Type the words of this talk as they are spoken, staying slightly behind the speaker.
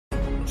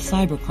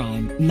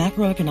cybercrime,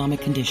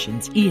 macroeconomic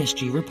conditions,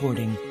 ESG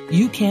reporting.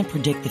 You can't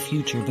predict the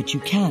future, but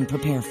you can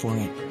prepare for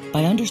it.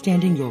 By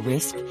understanding your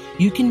risk,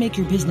 you can make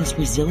your business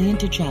resilient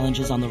to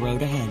challenges on the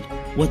road ahead.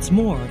 What's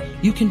more,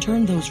 you can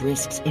turn those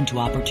risks into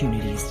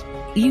opportunities.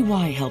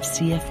 EY helps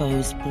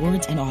CFOs,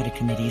 boards, and audit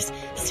committees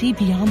see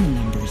beyond the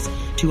numbers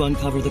to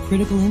uncover the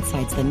critical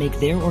insights that make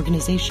their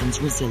organizations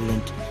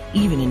resilient,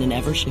 even in an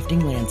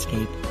ever-shifting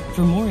landscape.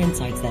 For more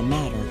insights that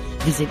matter,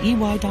 visit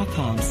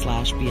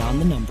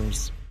ey.com/beyond the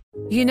numbers.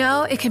 You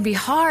know, it can be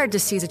hard to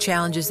see the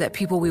challenges that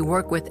people we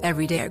work with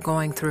every day are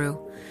going through.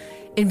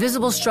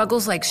 Invisible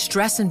struggles like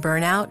stress and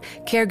burnout,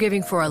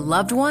 caregiving for a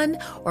loved one,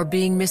 or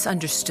being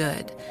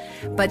misunderstood.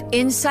 But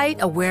insight,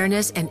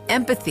 awareness, and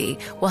empathy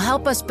will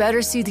help us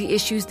better see the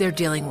issues they're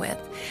dealing with.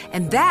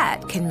 And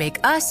that can make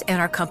us and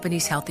our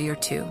companies healthier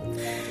too.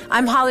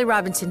 I'm Holly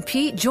Robinson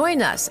Peete.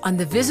 Join us on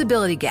The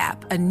Visibility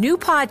Gap, a new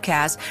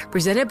podcast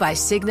presented by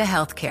Cigna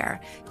Healthcare.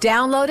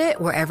 Download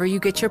it wherever you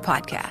get your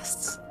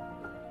podcasts.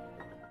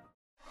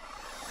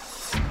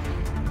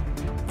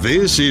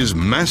 This is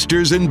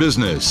Masters in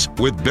Business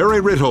with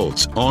Barry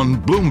Ritholtz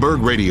on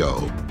Bloomberg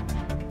Radio.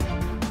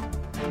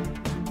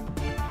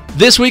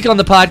 This week on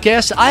the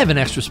podcast, I have an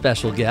extra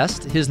special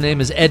guest. His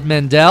name is Ed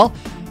Mendel.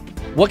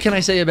 What can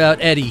I say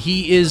about Eddie?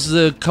 He is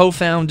the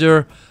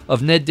co-founder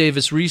of Ned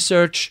Davis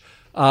Research,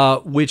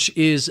 which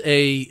is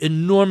a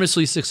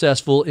enormously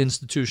successful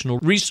institutional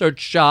research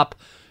shop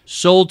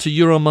sold to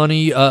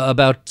Euromoney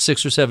about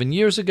 6 or 7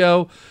 years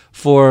ago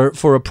for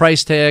a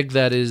price tag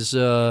that is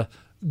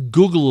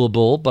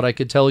Googleable, but I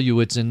could tell you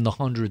it's in the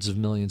hundreds of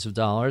millions of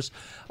dollars.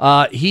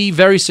 He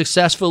very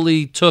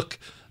successfully took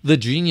the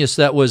genius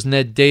that was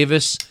Ned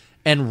Davis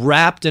and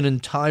wrapped an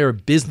entire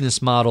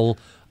business model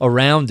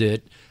around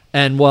it.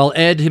 And while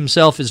Ed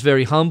himself is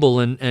very humble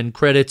and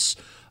credits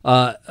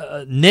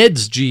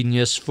Ned's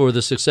genius for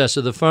the success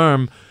of the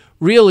firm,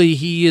 really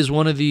he is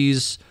one of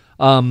these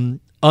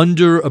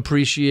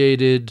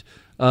underappreciated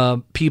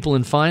people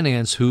in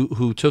finance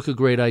who took a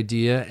great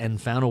idea and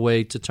found a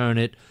way to turn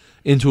it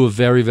into a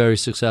very, very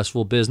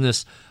successful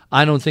business.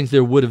 I don't think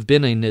there would have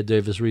been a Ned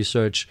Davis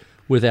Research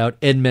without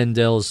Ed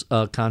Mendel's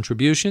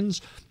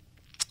contributions.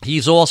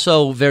 He's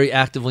also very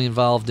actively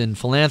involved in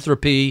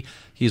philanthropy.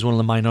 He's one of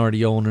the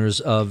minority owners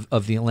of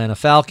the Atlanta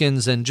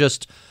Falcons and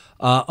just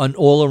an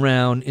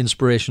all-around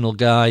inspirational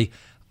guy.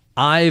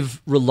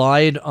 I've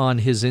relied on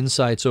his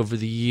insights over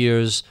the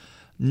years,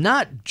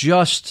 not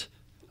just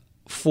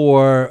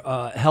for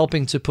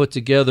helping to put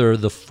together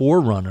the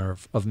forerunner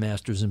of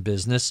Masters in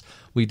Business.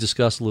 We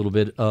discussed a little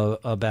bit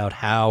about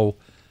how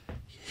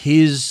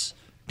his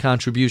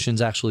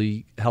contributions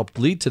actually helped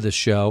lead to this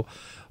show,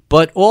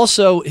 but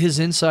also his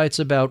insights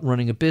about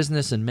running a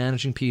business and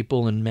managing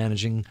people and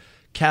managing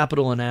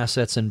capital and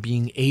assets and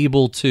being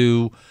able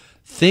to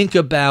think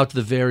about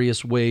the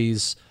various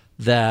ways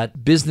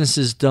that business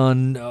is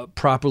done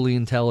properly,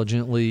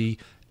 intelligently,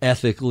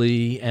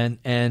 ethically, and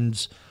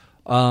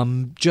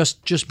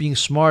just being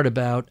smart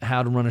about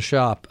how to run a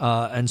shop.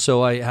 And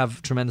so I have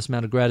a tremendous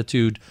amount of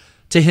gratitude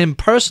to him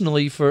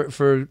personally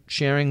for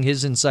sharing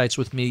his insights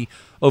with me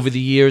over the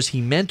years.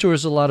 He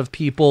mentors a lot of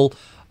people,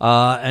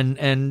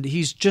 and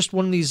he's just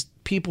one of these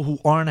people who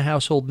aren't a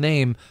household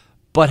name,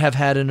 but have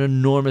had an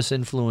enormous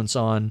influence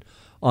on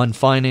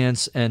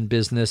finance and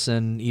business.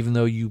 And even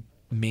though you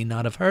may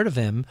not have heard of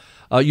him,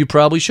 you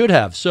probably should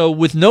have. So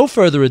with no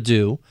further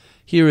ado,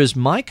 here is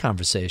my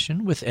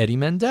conversation with Eddie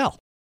Mendel.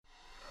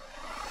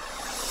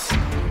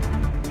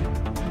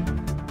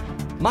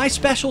 My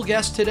special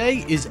guest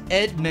today is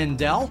Ed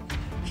Mendel.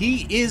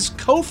 He is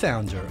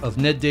co-founder of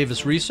Ned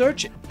Davis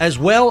Research, as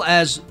well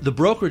as the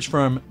brokerage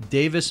firm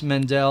Davis,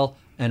 Mendel,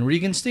 and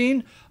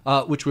Regenstein,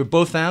 which were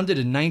both founded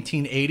in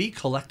 1980.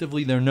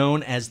 Collectively, they're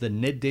known as the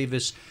Ned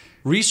Davis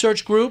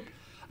Research Group.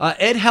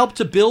 Ed helped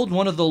to build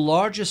one of the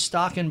largest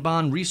stock and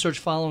bond research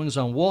followings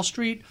on Wall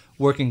Street,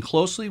 working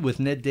closely with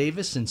Ned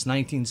Davis since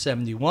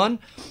 1971.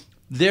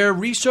 Their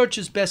research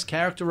is best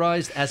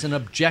characterized as an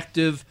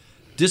objective,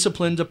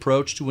 disciplined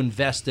approach to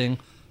investing,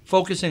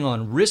 focusing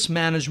on risk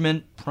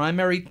management,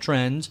 primary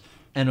trends,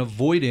 and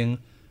avoiding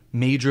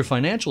major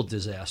financial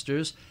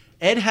disasters.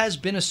 Ed has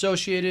been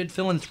associated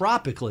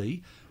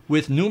philanthropically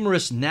with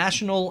numerous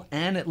national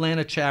and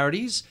Atlanta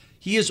charities.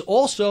 He is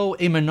also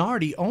a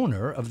minority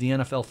owner of the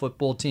NFL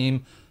football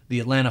team, the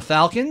Atlanta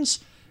Falcons.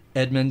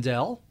 Ed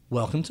Mendel,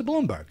 welcome to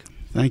Bloomberg.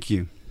 Thank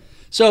you.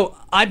 So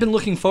I've been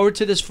looking forward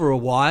to this for a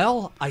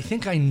while. I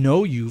think I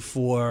know you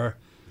for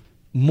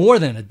more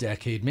than a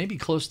decade, maybe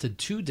close to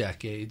 2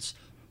 decades,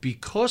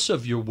 because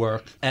of your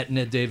work at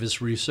Ned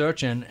Davis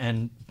Research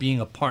and being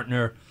a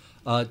partner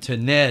to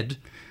Ned.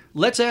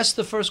 Let's ask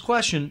the first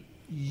question.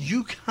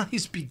 You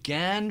guys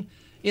began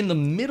in the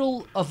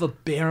middle of a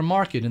bear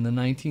market in the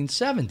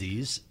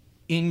 1970s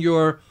in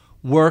your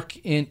work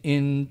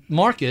in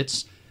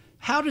markets.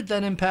 How did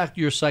that impact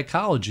your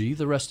psychology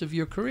the rest of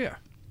your career?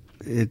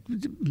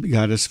 It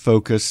got us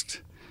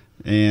focused,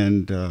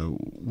 and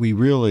we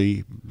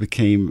really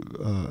became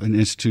an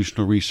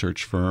institutional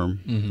research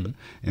firm. Mm-hmm.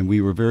 And we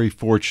were very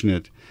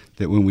fortunate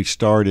that when we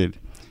started,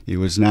 it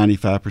was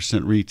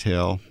 95%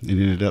 retail. It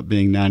ended up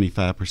being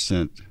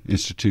 95%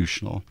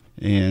 institutional.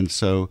 And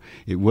so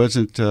it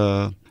wasn't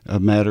a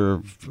matter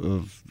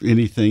of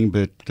anything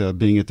but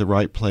being at the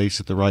right place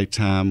at the right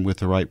time with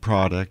the right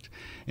product.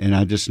 And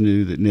I just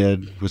knew that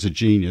Ned was a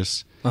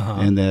genius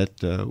and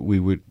that we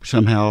would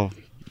somehow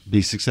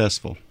be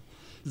successful.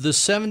 The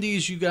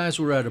 70s, you guys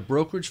were at a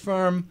brokerage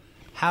firm.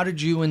 How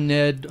did you and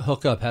Ned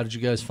hook up? How did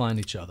you guys find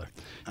each other?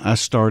 I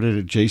started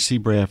at J.C.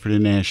 Bradford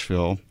in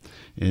Nashville,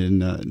 and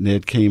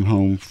Ned came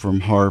home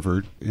from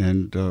Harvard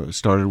and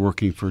started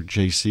working for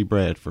J.C.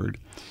 Bradford.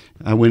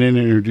 I went in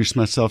and introduced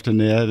myself to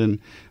Ned, and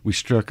we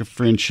struck a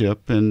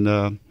friendship, and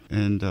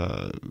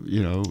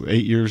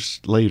 8 years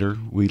later,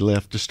 we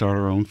left to start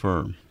our own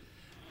firm.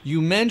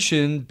 You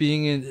mentioned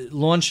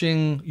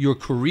launching your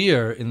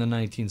career in the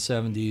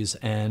 1970s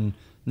and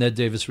Ned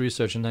Davis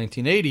Research in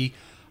 1980.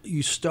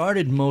 You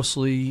started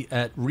mostly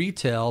at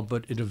retail,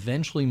 but it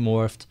eventually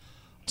morphed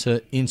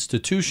to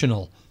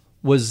institutional.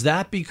 Was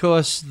that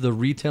because the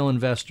retail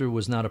investor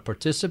was not a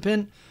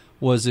participant?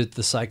 Was it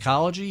the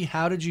psychology?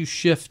 How did you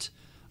shift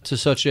to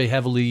such a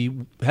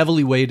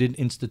heavily weighted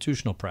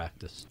institutional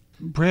practice?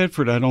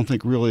 Bradford, I don't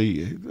think,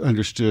 really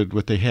understood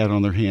what they had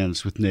on their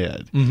hands with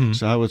Ned.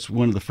 So I was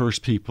one of the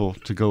first people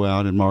to go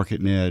out and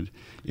market Ned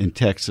in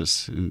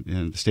Texas,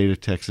 in the state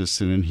of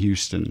Texas, and in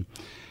Houston.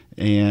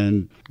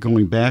 And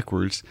going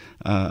backwards,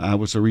 I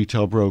was a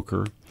retail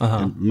broker.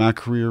 And my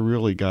career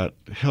really got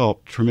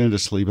helped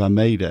tremendously by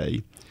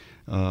Mayday,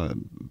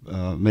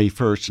 May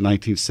 1st,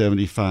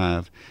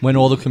 1975. When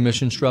all the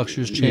commission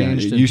structures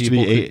changed? Yeah, it used to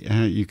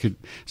be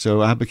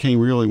so I became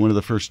really one of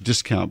the first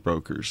discount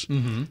brokers.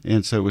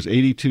 And so it was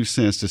 82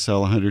 cents to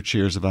sell 100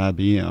 shares of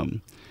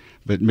IBM.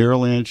 But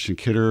Merrill Lynch and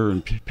Kidder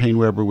and Payne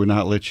Weber would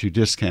not let you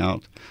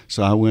discount.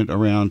 So I went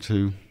around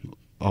to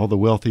all the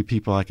wealthy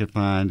people I could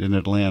find in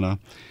Atlanta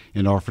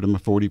and offered them a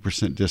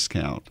 40%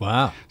 discount.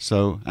 Wow.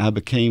 So I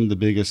became the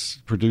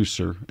biggest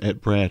producer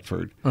at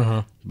Bradford.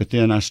 But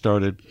then I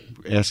started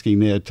asking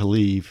Ned to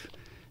leave,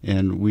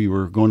 and we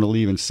were going to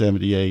leave in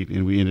 78,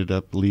 and we ended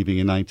up leaving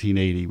in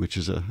 1980, which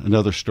is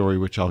another story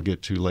which I'll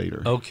get to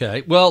later.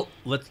 Okay. Well,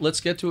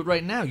 let's get to it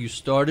right now. You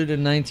started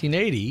in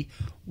 1980.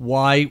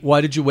 Why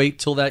did you wait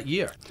till that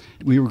year?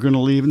 We were going to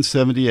leave in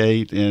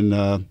 78,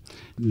 and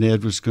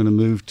Ned was going to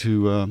move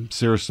to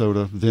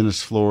Sarasota,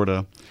 Venice,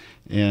 Florida,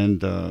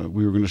 and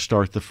we were going to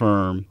start the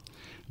firm.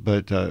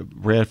 But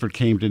Bradford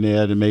came to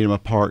Ned and made him a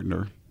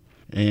partner,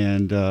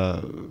 and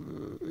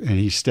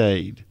he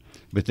stayed.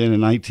 But then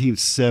in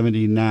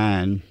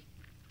 1979,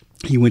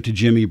 he went to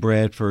Jimmy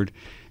Bradford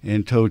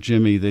and told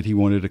Jimmy that he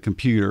wanted a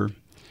computer.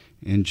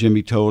 And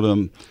Jimmy told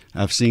him,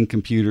 "I've seen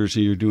computers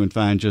and you're doing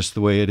fine just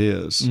the way it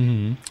is."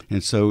 And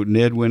so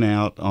Ned went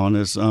out on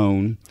his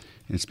own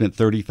and spent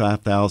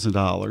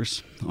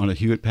 $35,000 on a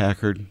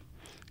Hewlett-Packard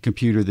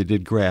computer that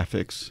did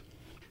graphics.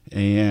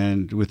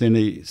 And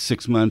within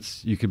 6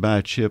 months, you could buy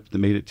a chip that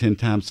made it 10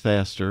 times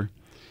faster.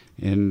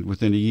 And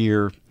within a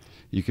year,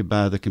 you could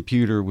buy the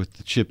computer with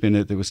the chip in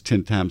it that was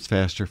 10 times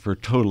faster for a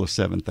total of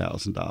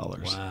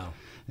 $7,000. Wow.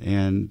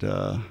 And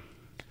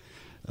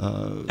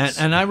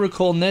I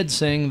recall Ned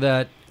saying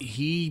that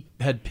he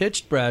had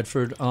pitched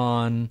Bradford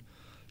on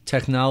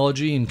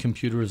technology and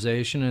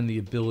computerization and the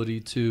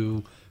ability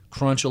to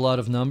crunch a lot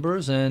of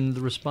numbers, and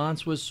the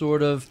response was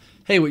sort of,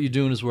 "Hey, what you're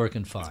doing is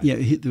working fine." Yeah,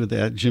 with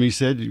that, Jimmy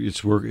said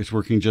it's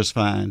working just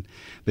fine.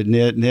 But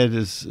Ned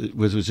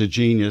was a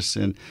genius,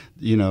 and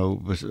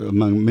was,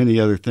 among many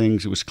other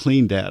things, it was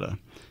clean data.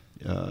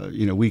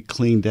 We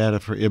cleaned data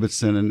for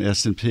Ibbotson and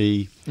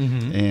S&P,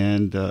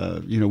 and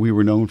we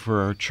were known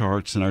for our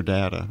charts and our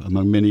data,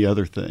 among many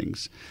other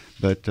things.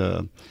 But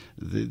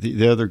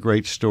the other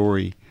great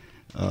story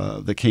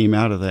that came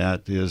out of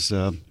that is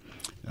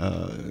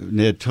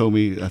Ned told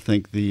me, I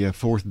think, the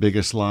fourth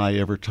biggest lie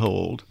ever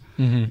told.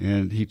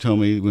 And he told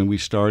me when we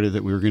started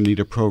that we were going to need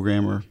a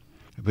programmer,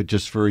 but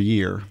just for a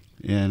year.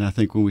 And I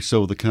think when we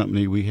sold the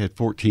company, we had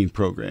 14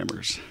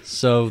 programmers.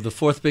 So the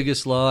fourth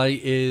biggest lie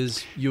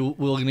is we're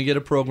going to get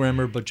a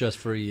programmer, but just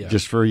for a year.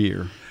 Just for a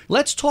year.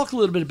 Let's talk a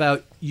little bit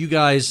about you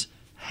guys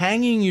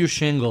hanging your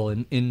shingle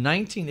in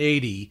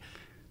 1980,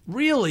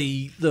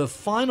 really the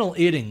final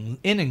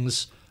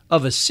innings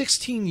of a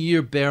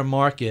 16-year bear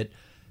market.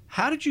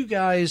 How did you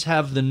guys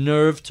have the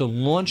nerve to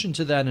launch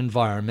into that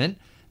environment,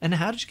 and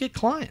how did you get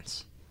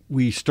clients?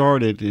 We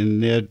started, and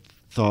Ned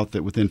thought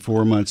that within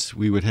 4 months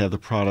we would have the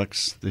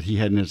products that he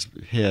had in his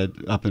head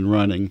up and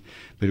running,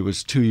 but it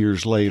was 2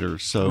 years later.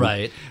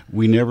 So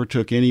we never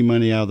took any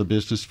money out of the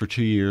business for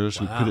 2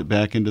 years. Wow. We put it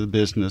back into the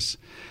business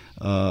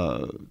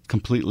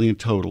completely and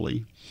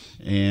totally.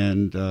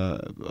 And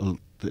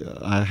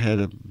I had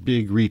a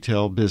big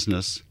retail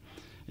business,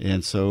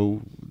 and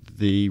so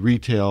the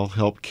retail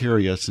helped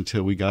carry us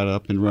until we got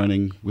up and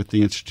running with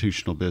the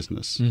institutional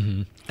business.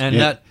 And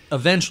that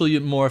eventually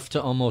morphed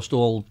to almost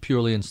all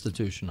purely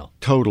institutional.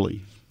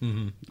 Totally,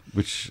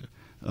 which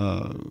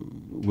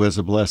was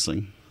a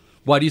blessing.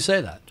 Why do you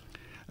say that?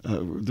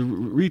 The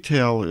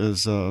retail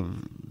is,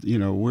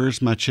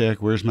 where's my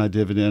check? Where's my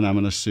dividend? I'm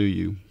going to sue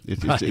you.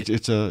 It's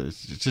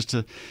just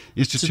a institution.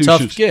 It's a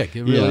tough gig.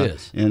 It really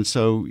is. And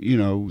so,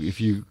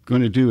 if you're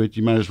going to do it,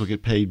 you might as well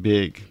get paid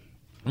big.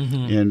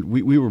 Mm-hmm. And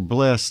we were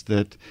blessed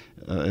that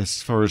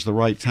as far as the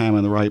right time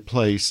and the right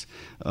place,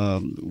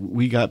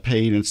 we got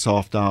paid in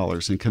soft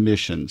dollars and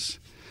commissions.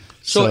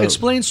 So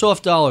explain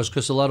soft dollars,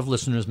 because a lot of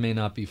listeners may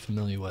not be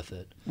familiar with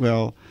it.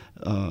 Well,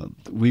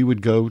 we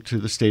would go to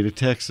the state of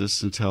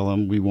Texas and tell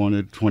them we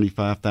wanted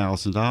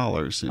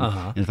 $25,000.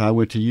 And if I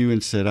went to you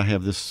and said, I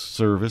have this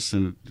service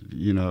and,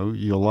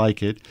 you'll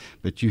like it,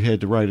 but you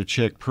had to write a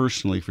check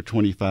personally for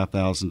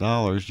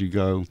 $25,000, you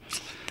go,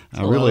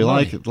 I really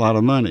like it, a lot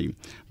of money.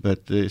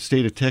 But the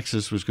state of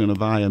Texas was going to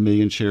buy 1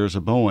 million shares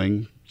of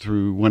Boeing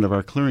through one of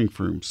our clearing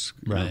firms,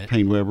 right.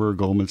 Payne Weber,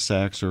 Goldman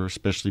Sachs, or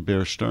especially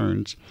Bear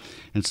Stearns.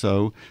 And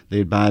so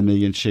they'd buy 1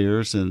 million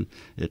shares and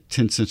at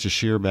 10 cents a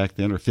share back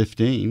then, or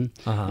 15,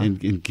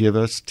 and give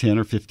us $10,000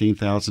 or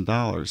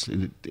 $15,000.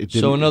 And it didn't.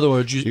 So in other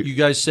words, you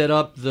guys set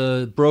up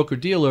the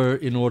broker-dealer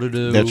in order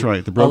to that's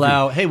right, the broker,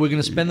 allow, hey, we're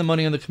going to spend the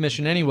money on the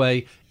commission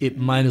anyway, it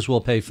might as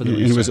well pay for the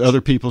research. And it was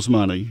other people's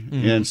money.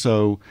 Mm-hmm. And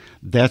so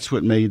that's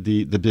what made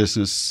the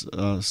business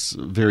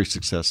very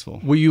successful.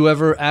 Were you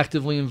ever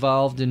actively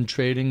involved in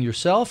trading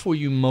yourself, or were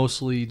you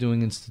mostly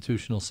doing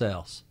institutional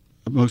sales?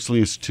 Mostly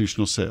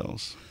institutional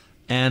sales.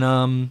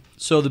 And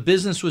so the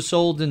business was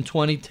sold in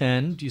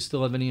 2010. Do you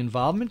still have any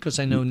involvement? Because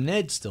I know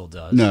Ned still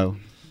does. No.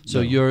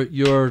 So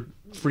you're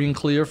free and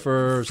clear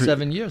for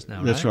 7 years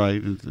now, That's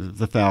right.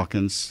 The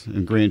Falcons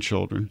and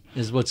grandchildren.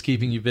 Is what's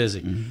keeping you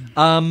busy.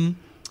 Mm-hmm.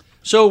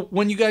 So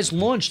when you guys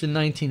launched in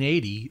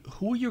 1980,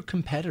 who were your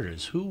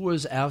competitors? Who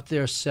was out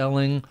there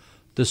selling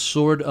the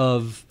sort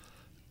of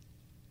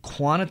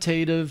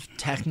quantitative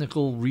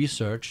technical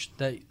research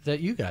that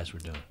you guys were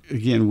doing?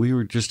 Again, we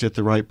were just at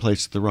the right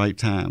place at the right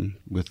time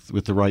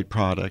with the right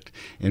product.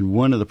 And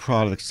one of the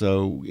products,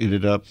 though,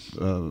 ended up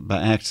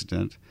by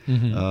accident,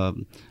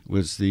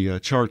 was the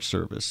chart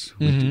service.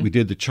 We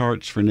did the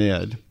charts for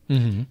Ned.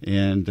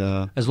 And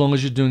as long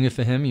as you're doing it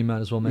for him, you might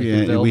as well make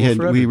it available for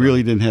everybody. We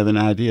really didn't have an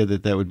idea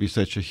that would be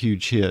such a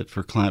huge hit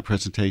for client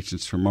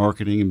presentations, for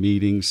marketing and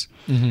meetings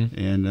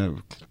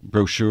and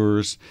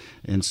brochures.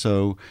 And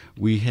so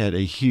we had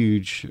a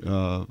huge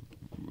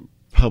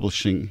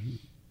publishing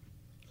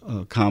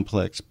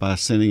complex by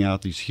sending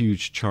out these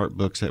huge chart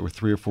books that were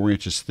 3 or 4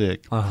 inches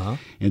thick. And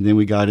then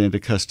we got into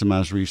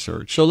customized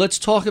research. So let's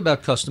talk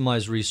about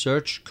customized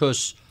research,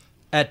 because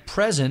at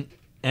present,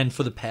 and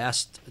for the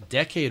past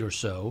decade or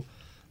so,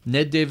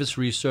 Ned Davis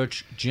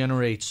Research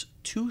generates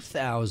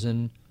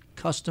 2,000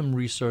 custom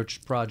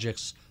research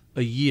projects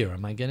a year.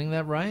 Am I getting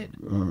that right?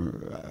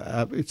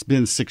 It's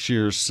been 6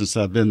 years since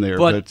I've been there,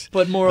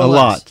 but more or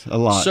less. A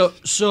lot.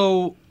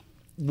 So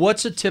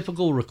what's a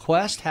typical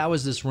request? How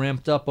is this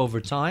ramped up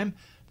over time?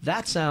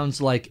 That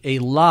sounds like a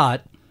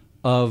lot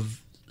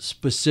of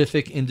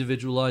specific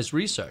individualized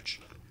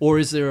research. Or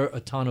is there a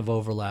ton of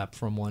overlap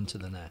from one to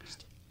the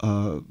next?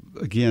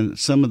 Again,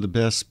 some of the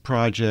best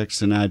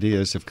projects and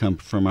ideas have come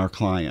from our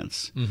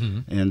clients.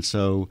 And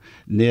so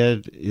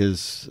Ned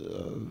is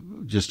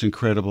just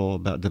incredible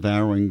about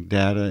devouring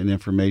data and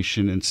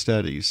information and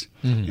studies.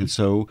 And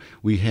so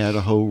we had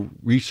a whole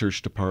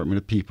research department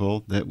of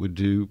people that would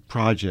do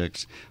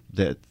projects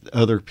that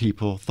other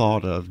people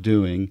thought of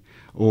doing,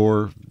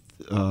 or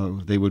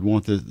they would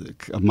want the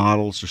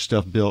models or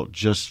stuff built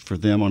just for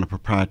them on a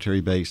proprietary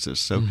basis.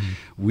 So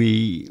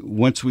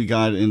once we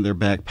got it in their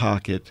back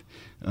pocket,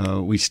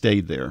 we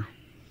stayed there.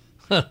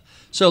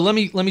 So let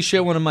me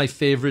share one of my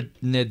favorite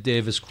Ned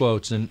Davis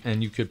quotes,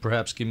 and you could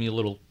perhaps give me a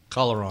little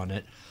color on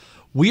it.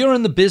 We are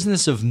in the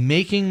business of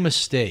making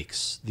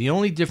mistakes. The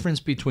only difference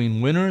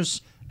between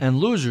winners and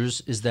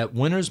losers is that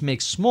winners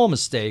make small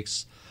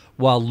mistakes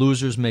while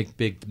losers make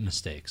big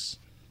mistakes.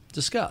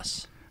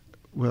 Discuss.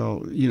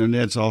 Well,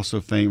 Ned's also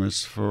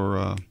famous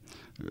for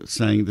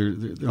saying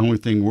the only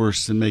thing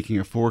worse than making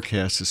a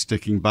forecast is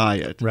sticking by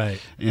it. Right.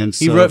 And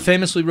so, he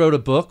famously wrote a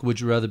book, Would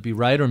You Rather Be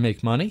Right or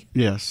Make Money?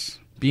 Yes.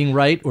 Being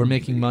Right or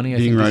Making Money, I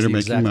think is the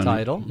exact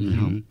title.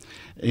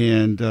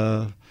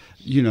 And,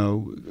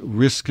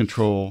 risk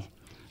control.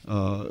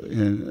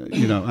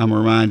 I'm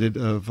reminded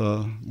of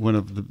one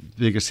of the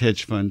biggest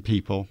hedge fund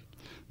people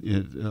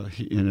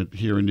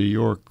here in New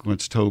York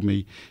once told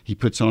me he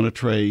puts on a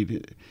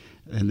trade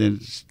and then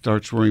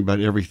starts worrying about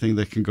everything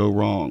that can go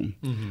wrong.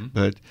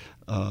 But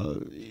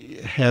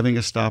having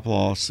a stop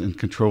loss and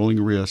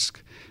controlling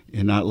risk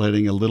and not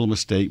letting a little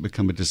mistake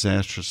become a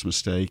disastrous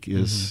mistake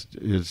is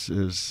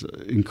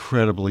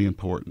incredibly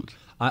important.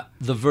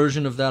 The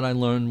version of that I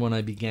learned when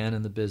I began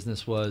in the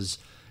business was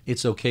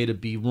it's okay to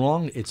be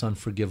wrong, it's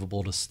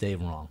unforgivable to stay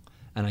wrong.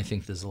 And I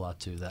think there's a lot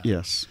to that.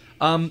 Yes.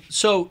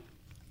 So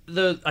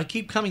I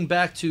keep coming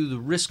back to the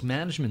risk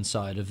management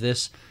side of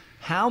this.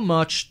 How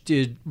much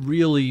did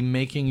really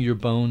making your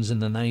bones in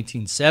the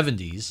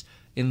 1970s,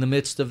 in the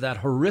midst of that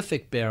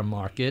horrific bear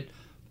market,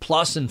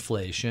 plus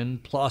inflation,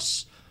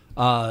 plus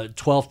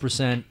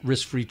 12%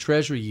 risk-free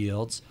treasury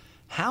yields,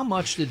 how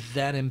much did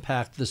that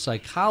impact the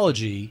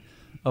psychology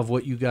of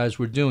what you guys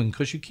were doing?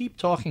 Because you keep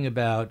talking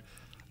about,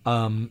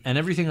 and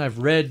everything I've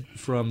read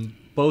from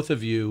both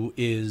of you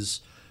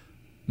is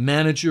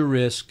manage your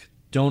risk,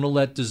 don't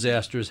let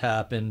disasters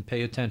happen,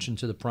 pay attention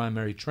to the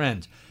primary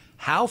trend.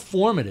 How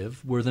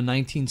formative were the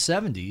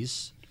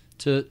 1970s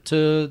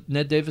to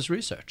Ned Davis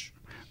Research?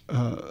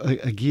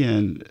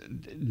 Again,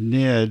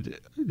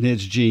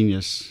 Ned's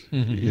genius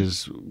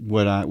is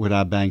what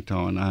I banked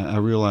on. I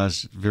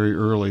realized very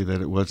early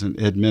that it wasn't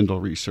Ed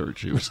Mendel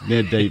research; it was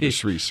Ned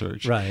Davis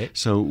research. Right.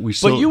 So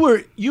But you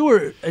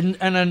were,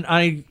 and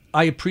I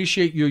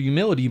appreciate your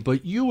humility,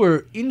 but you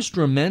were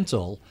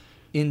instrumental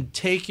in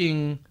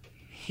taking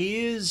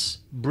his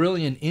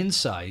brilliant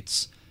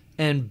insights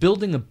and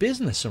building a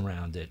business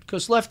around it.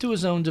 Because left to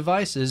his own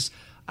devices,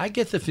 I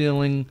get the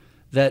feeling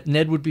that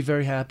Ned would be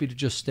very happy to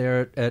just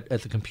stare at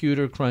the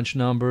computer, crunch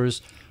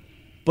numbers,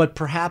 but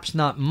perhaps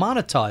not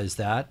monetize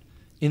that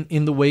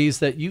in the ways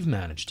that you've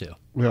managed to.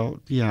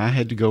 Well, yeah, I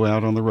had to go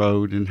out on the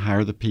road and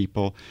hire the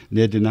people.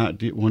 Ned did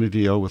not want to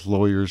deal with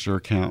lawyers or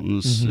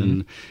accountants,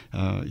 and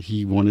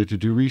he wanted to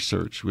do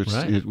research, which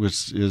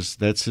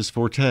that's his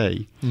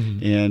forte.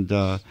 And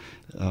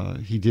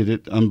he did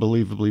it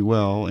unbelievably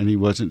well, and he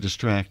wasn't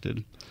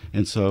distracted.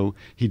 And so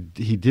he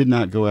did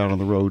not go out on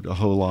the road a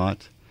whole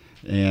lot.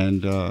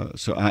 And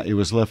so it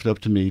was left up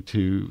to me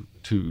to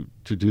do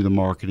the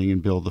marketing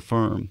and build the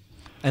firm.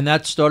 And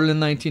that started in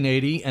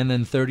 1980, and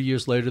then 30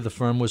 years later, the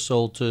firm was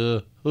sold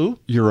to who?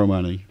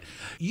 Euromoney.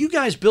 You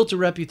guys built a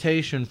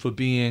reputation for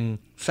being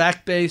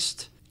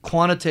fact-based,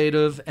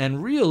 quantitative,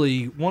 and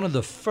really one of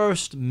the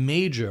first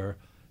major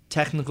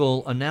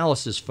technical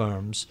analysis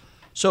firms.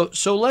 So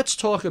let's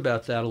talk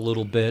about that a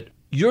little bit.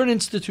 You're an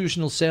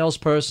institutional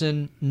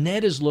salesperson.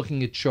 Ned is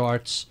looking at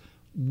charts.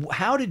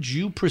 How did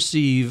you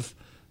perceive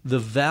the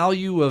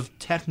value of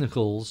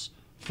technicals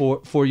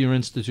for your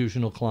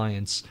institutional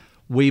clients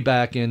way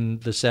back in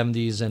the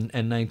 70s and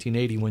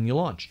 1980 when you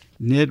launched?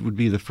 Ned would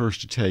be the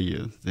first to tell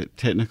you that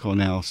technical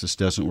analysis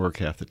doesn't work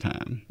half the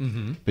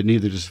time, but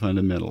neither does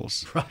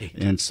fundamentals. Right.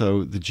 And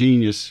so the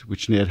genius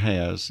which Ned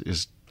has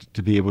is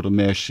to be able to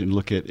mesh and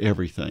look at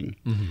everything.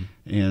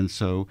 And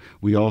so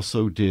we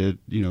also did,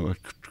 an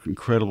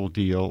incredible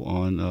deal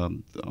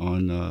on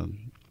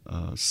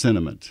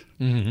sentiment.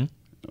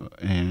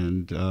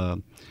 And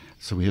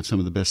so we have some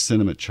of the best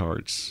sentiment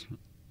charts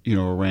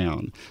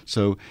around.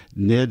 So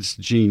Ned's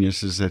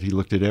genius is that he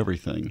looked at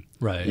everything.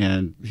 Right.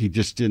 And he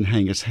just didn't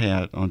hang his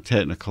hat on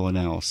technical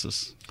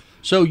analysis.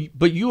 So,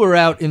 but you were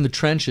out in the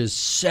trenches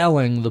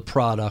selling the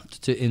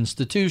product to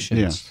institutions.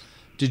 Yes.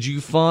 Did you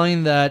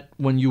find that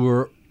when you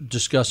were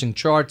discussing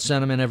chart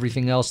sentiment,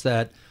 everything else,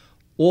 that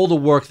all the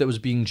work that was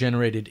being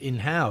generated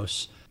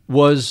in-house,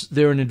 was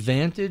there an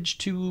advantage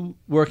to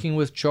working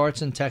with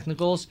charts and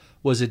technicals?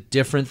 Was it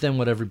different than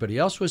what everybody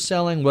else was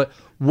selling?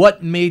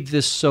 What made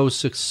this so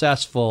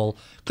successful?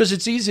 Because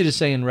it's easy to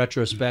say in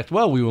retrospect,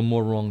 well, we were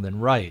more wrong than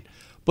right.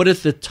 But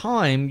at the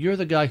time, you're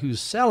the guy who's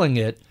selling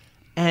it,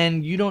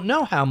 and you don't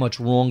know how much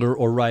wronger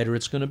or righter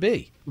it's going to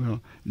be.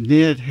 Well,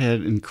 Ned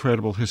had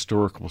incredible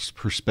historical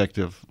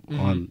perspective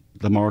on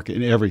the market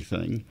and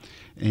everything.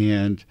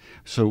 And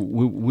so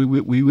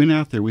we went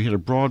out there. We had a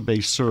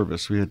broad-based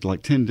service. We had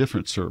like 10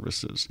 different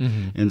services.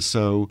 And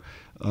so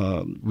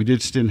we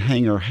just didn't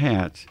hang our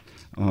hat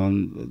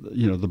on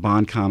the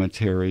bond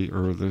commentary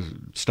or the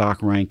stock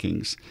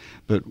rankings,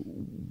 but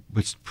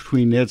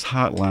between Ned's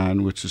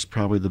hotline, which is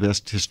probably the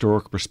best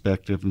historical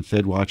perspective and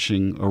Fed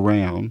watching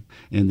around,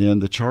 and then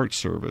the chart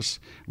service,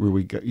 where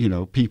we got,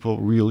 people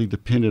really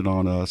depended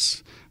on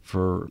us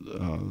for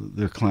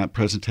their client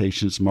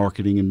presentations,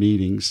 marketing, and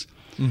meetings.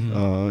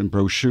 And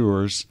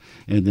brochures,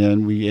 and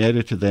then we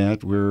added to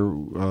that where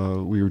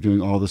we were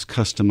doing all this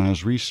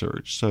customized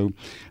research. So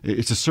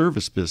it's a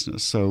service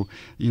business. So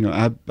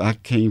I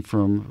came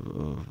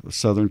from a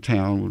southern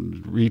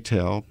town,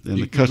 retail, and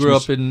You the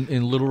customers grew up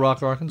in Little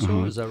Rock,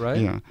 Arkansas. Is that right?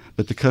 Yeah,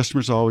 but the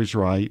customer's always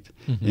right,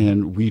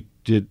 and we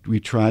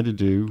tried to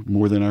do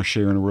more than our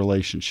share in a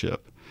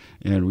relationship,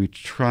 and we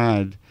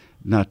tried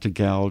not to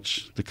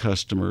gouge the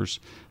customers.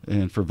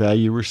 And for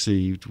value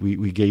received,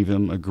 we gave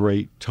them a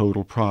great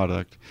total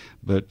product,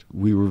 but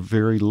we were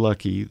very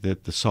lucky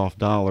that the soft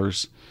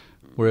dollars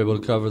were able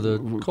to cover the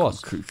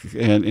cost.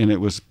 And it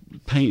was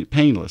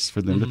painless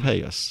for them to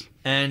pay us.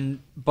 And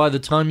by the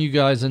time you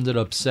guys ended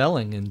up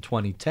selling in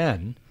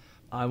 2010,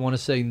 I want to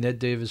say Ned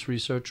Davis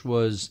Research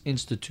was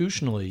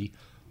institutionally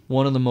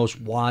one of the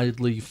most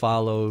widely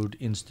followed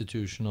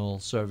institutional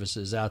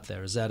services out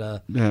there. Is that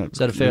a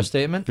fair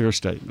statement? Fair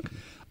statement.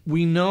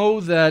 We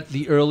know that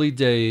the early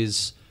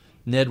days,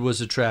 Ned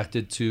was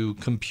attracted to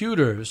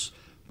computers,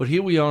 but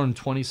here we are in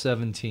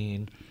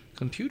 2017.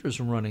 Computers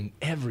are running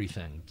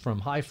everything from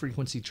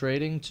high-frequency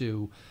trading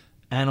to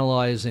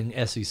analyzing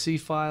SEC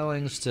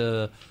filings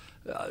to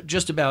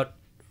just about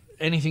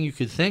anything you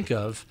could think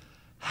of.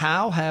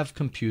 How have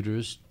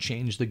computers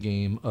changed the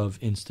game of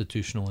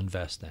institutional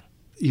investing?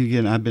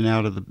 Again, I've been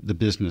out of the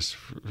business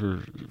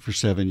for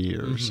 7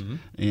 years,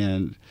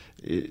 and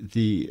it's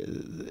the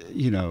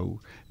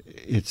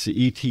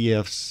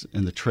ETFs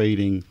and the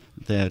trading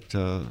that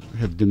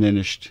have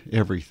diminished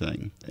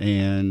everything.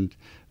 And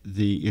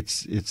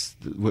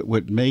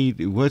what made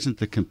it wasn't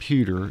the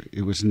computer,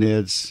 it was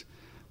Ned's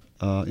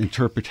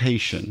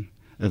interpretation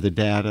of the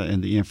data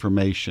and the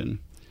information.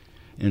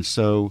 And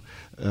so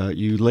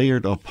you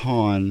layered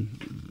upon,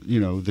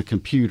 the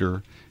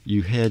computer,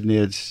 you had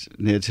Ned's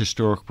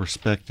historic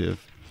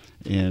perspective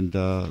and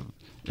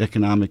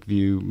economic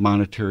view,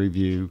 monetary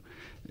view,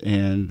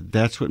 and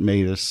that's what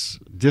made us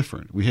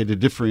different. We had to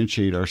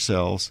differentiate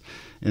ourselves.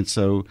 And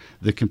so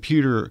the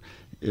computer,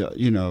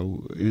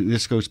 and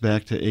this goes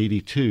back to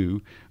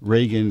 82,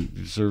 Reagan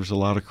deserves a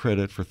lot of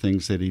credit for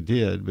things that he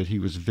did, but he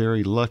was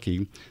very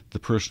lucky. The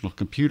personal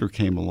computer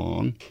came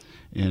along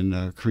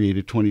and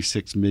created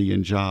 26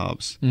 million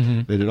jobs.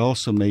 Mm-hmm. But it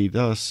also made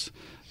us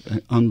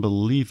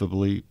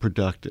unbelievably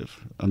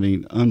productive. I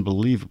mean,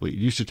 unbelievably. It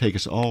used to take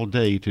us all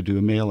day to do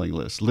a mailing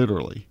list,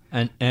 literally.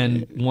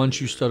 And once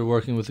you started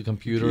working with the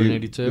computer in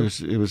 82?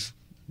 It was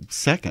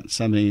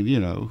seconds. I mean,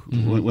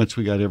 mm-hmm. Once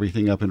we got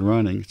everything up and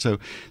running. So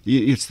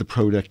it's the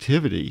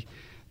productivity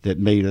that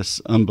made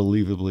us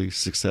unbelievably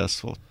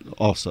successful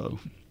also.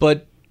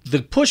 But the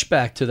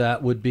pushback to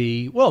that would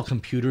be, well,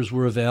 computers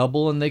were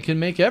available and they can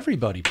make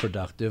everybody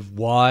productive.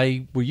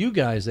 Why were you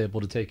guys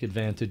able to take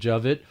advantage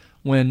of it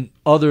when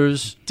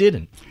others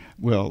didn't?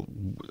 Well,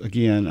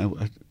 again,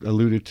 I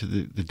alluded to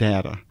the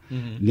data.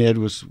 Mm-hmm. Ned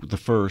was the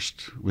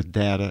first with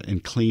data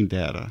and clean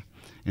data.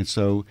 And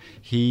so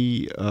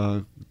he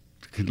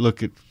could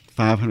look at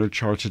 500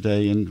 charts a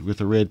day and with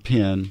a red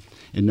pen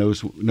and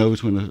knows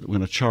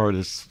when a chart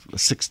is a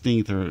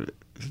 16th or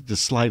the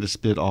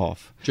slightest bit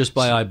off. Just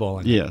by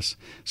eyeballing. Yes.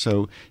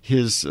 So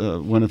his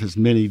one of his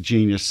many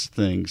genius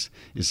things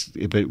is,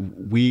 but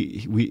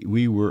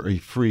we were a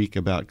freak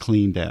about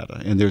clean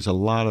data, and there's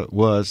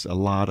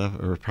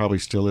or probably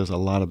still is a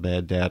lot of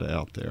bad data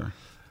out there.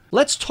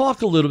 Let's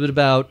talk a little bit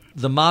about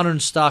the modern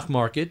stock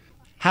market.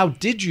 How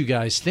did you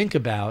guys think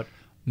about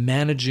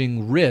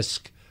managing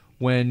risk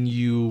when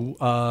you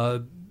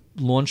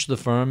launched the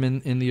firm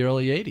in the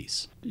early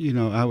 80s?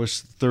 I was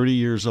 30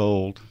 years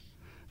old.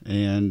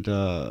 And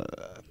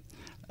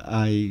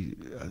I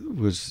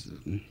was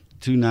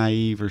too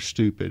naive or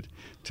stupid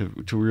to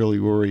really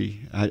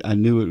worry. I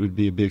knew it would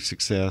be a big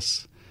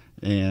success,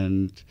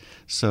 and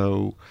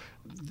so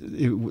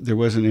there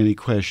wasn't any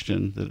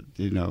question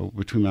that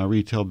between my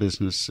retail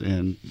business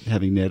and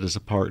having Ned as a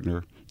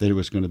partner that it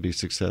was going to be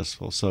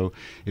successful. So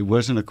it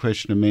wasn't a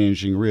question of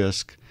managing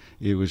risk.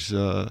 It was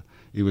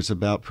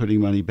about putting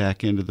money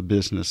back into the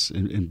business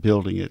and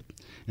building it,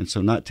 and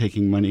so not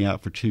taking money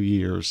out for 2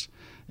 years.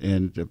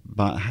 And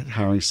by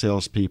hiring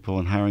salespeople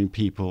and hiring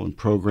people and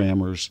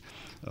programmers,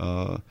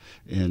 that's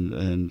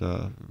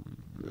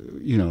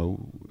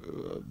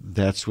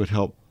what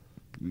helped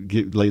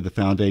lay the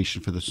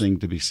foundation for the thing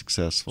to be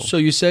successful. So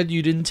you said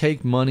you didn't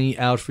take money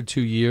out for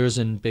 2 years,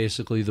 and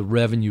basically the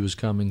revenue was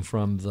coming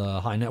from the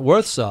high net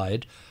worth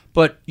side,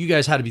 but you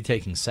guys had to be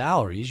taking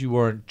salaries. You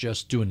weren't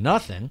just doing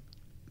nothing.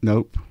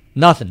 Nope.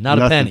 Nothing. Not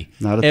a penny.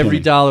 Not a Every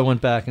penny. dollar went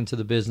back into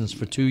the business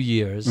for 2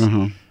 years.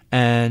 Mm-hmm.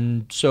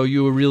 And so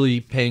you were really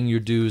paying your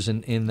dues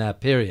in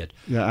that period.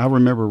 Yeah, I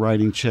remember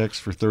writing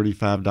checks for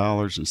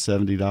 $35 and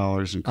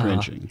 $70 and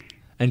cringing.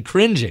 And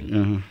cringing.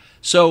 Uh-huh.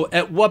 So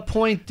at what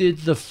point did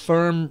the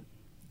firm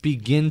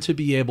begin to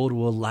be able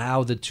to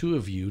allow the two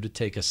of you to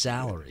take a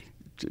salary?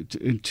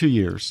 In 2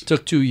 years.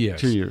 Took 2 years.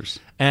 2 years.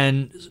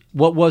 And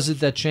what was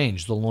it that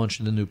changed? The launch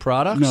of the new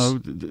products?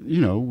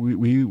 No,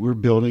 we were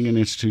building an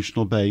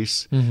institutional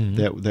base mm-hmm.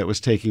 that was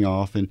taking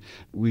off, and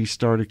we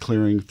started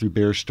clearing through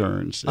Bear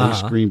Stearns.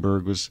 Ace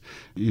Greenberg was,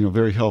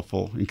 very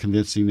helpful in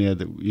convincing Ned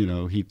that,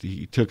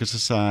 he took us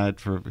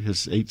aside for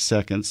his 8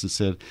 seconds and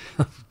said,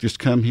 just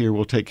come here,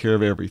 we'll take care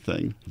of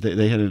everything.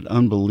 They had an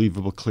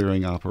unbelievable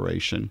clearing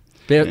operation.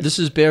 This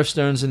is Bear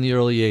Stearns in the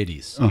early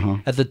 80s. Uh-huh.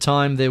 At the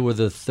time, they were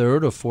the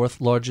third or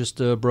fourth largest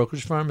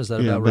brokerage firm. Is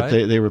that about right? Yeah,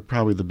 but they were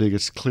probably the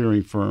biggest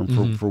clearing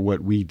firm for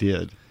what we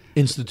did.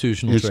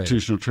 Institutional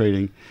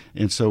trading.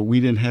 And so we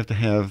didn't have to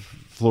have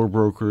floor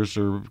brokers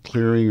or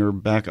clearing or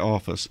back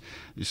office.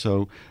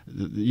 So,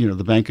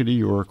 the Bank of New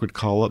York would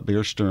call up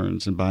Bear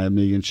Stearns and buy 1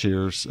 million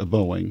shares of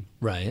Boeing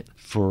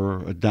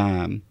for a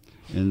dime.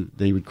 And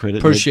they would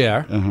credit per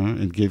share.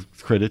 And give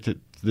credit to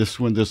this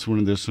one,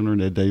 and this one, or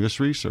Ned Davis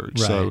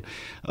Research. Right.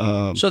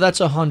 So that's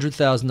a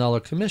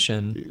 $100,000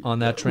 commission on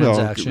that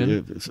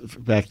transaction. Well,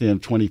 back then,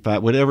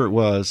 25, whatever it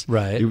was.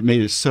 Right. It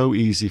made it so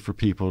easy for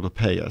people to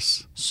pay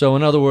us. So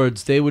in other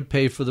words, they would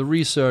pay for the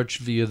research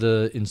via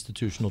the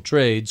institutional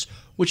trades,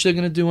 which they're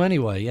going to do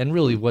anyway. And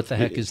really, what the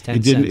heck is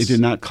 10 cents? It did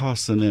not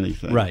cost them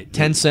anything. Right.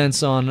 10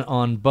 cents on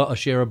a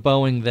share of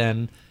Boeing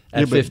then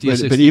at 50 or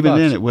 60 but even bucks.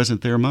 then, it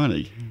wasn't their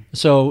money.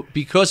 So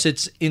because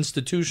it's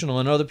institutional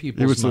and other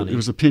people's money. It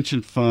was a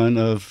pension fund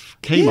of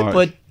Kmart. Yeah,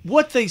 but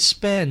what they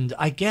spend,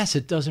 I guess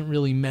it doesn't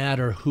really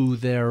matter who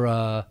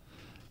they're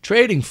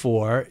trading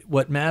for.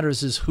 What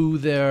matters is who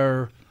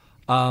they're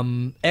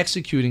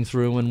executing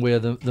through and where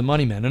the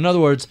money went. In other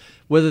words,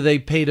 whether they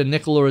paid a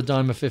nickel or a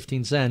dime or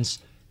 15 cents,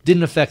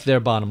 didn't affect their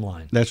bottom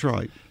line. That's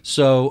right.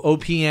 So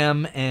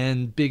OPM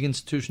and big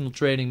institutional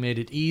trading made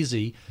it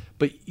easy.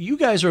 But you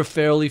guys are a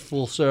fairly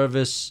full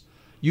service.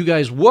 You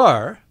guys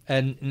were,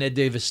 and Ned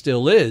Davis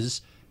still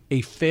is,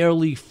 a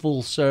fairly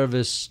full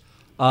service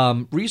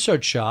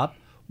research shop.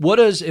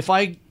 If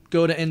I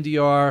go to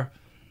NDR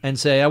and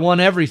say I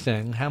want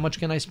everything, how much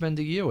can I spend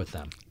a year with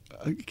them?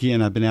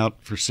 Again, I've been out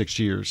for 6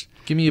 years.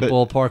 Give me a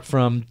ballpark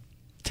from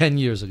 10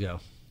 years ago.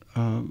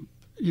 $25,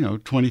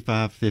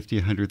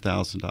 $50,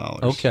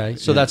 $100,000. Okay,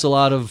 so that's a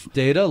lot of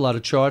data, a lot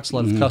of charts, a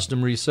lot of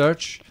custom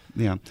research.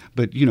 Yeah,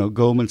 but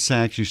Goldman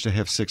Sachs used to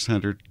have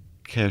 600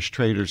 cash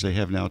traders. They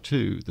have now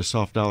 2. The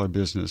soft dollar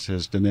business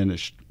has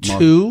diminished.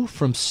 2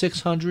 from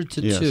 600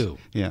 to yes. 2.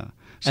 Yeah.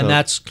 So, and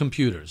that's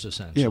computers,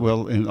 essentially. Yeah,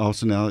 well, and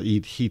also now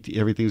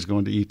everything's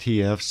going to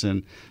ETFs,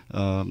 and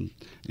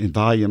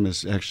volume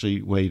is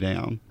actually way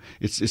down.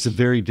 It's a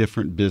very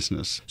different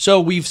business.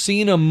 So we've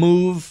seen a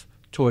move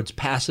towards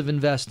passive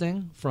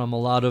investing from a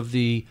lot of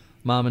the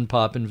mom and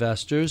pop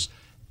investors,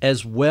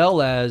 as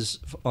well as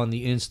on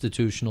the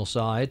institutional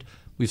side.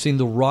 We've seen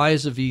the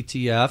rise of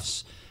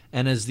ETFs,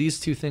 and as these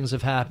two things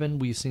have happened,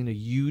 we've seen a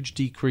huge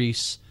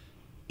decrease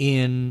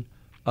in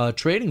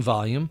trading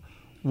volume.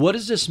 What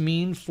does this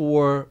mean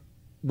for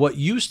what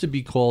used to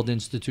be called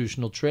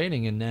institutional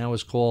trading and now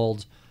is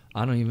called,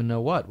 I don't even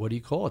know what. What do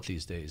you call it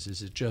these days?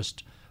 Is it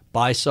just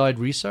buy-side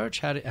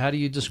research? How do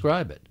you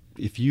describe it?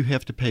 If you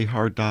have to pay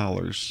hard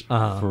dollars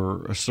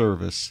for a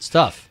service, it's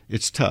tough.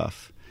 It's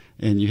tough,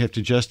 and you have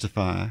to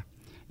justify,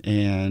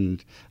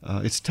 and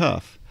it's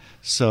tough.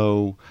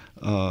 So,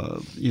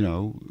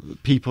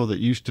 people that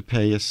used to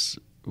pay us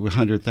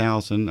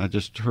 $100,000, I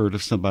just heard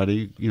of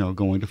somebody,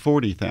 going to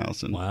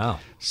 $40,000. Wow!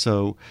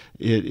 So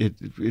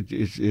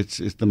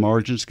it's the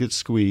margins get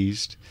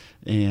squeezed,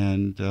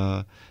 and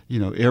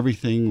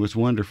everything was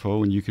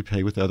wonderful when you could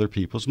pay with other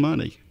people's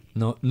money.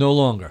 No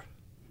longer.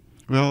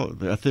 Well,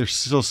 there's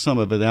still some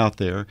of it out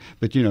there,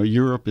 but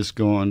Europe is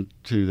going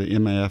to the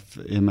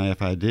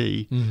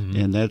MFID,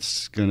 and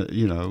that's gonna,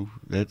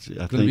 that's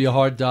going to be a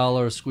hard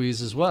dollar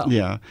squeeze as well.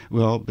 Yeah,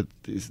 well, but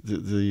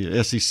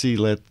the SEC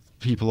let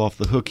people off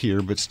the hook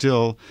here, but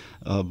still,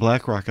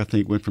 BlackRock I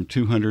think went from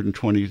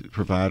 220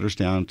 providers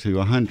down to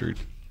 100.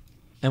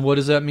 And what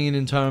does that mean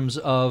in terms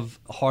of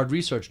hard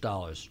research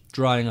dollars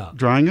drying up?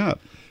 Drying up.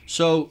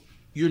 So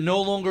you're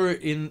no longer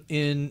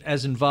in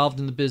as involved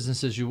in the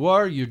business as you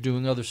were. You're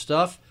doing other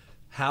stuff.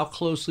 How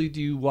closely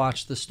do you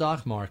watch the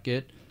stock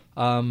market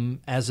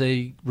as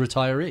a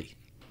retiree?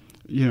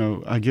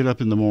 I get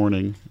up in the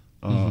morning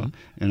and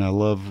I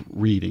love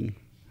reading.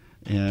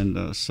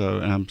 And so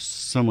I'm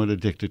somewhat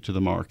addicted to the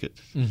market.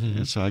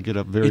 And so I get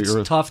up very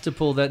early. It's tough to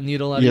pull that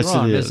needle out of your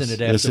arm, isn't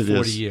it, after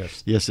 40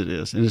 years? Yes, it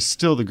is. And it's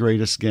still the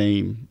greatest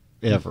game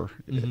ever.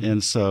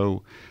 And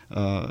so,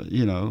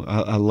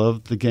 I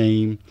love the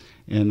game,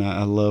 and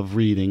I love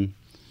reading.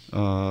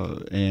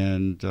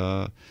 And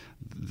the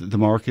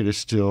market is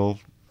still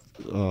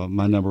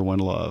my number one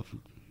love.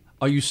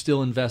 Are you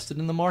still invested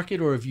in the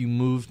market, or have you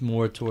moved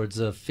more towards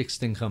a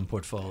fixed income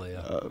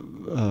portfolio?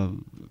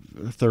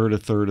 A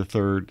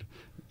third.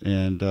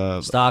 And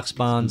stocks,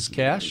 bonds,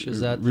 cash?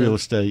 Is that real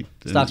estate?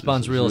 Stocks,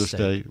 bonds, real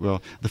estate.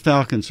 Well, the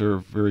Falcons are a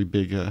very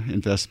big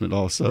investment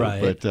also,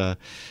 right. But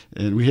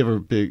and we have a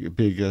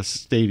big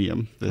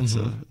stadium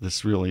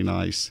that's really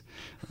nice.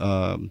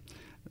 I'm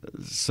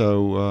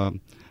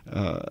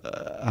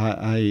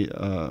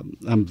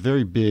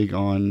very big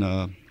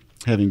on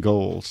having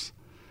goals,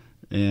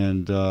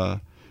 and.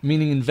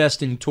 Meaning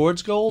investing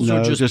towards goals,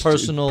 or just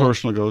personal?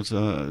 Personal goals.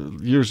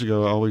 Years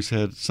ago, I always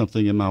had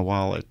something in my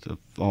wallet of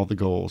all the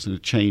goals, and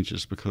it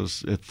changes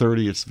because at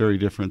 30 it's very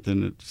different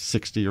than at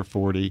 60 or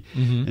 40,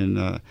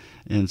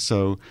 and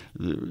so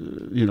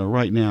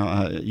right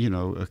now,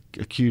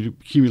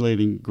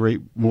 accumulating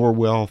more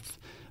wealth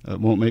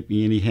won't make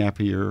me any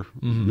happier.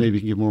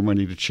 Maybe give more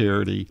money to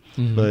charity,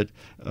 but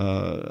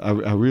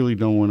I really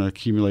don't want to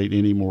accumulate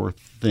any more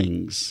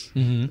things.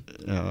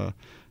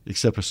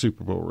 Except a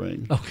Super Bowl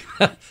ring.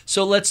 Okay.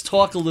 So let's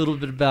talk a little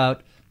bit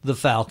about the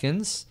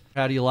Falcons.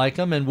 How do you like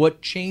them, and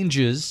what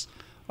changes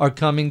are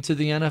coming to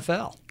the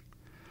NFL?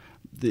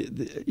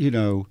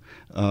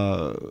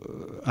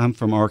 I'm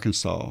from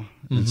Arkansas,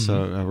 and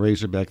so a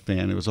Razorback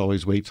fan. It was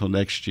always wait till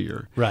next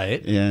year.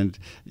 Right. And,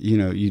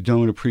 you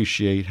don't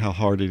appreciate how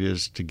hard it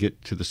is to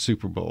get to the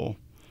Super Bowl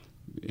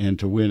and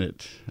to win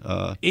it.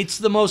 It's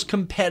the most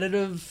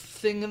competitive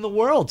thing in the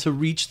world to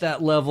reach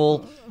that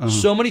level.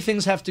 So many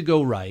things have to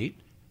go right.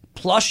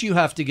 Plus, you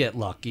have to get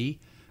lucky.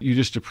 You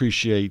just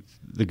appreciate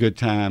the good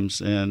times,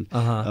 and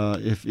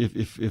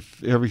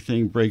if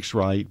everything breaks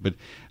right. But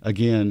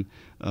again,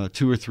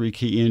 2 or 3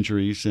 key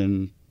injuries,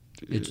 and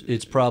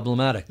it's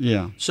problematic.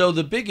 Yeah. So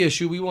the big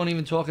issue we won't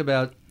even talk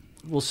about.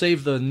 We'll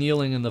save the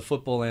kneeling and the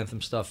football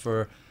anthem stuff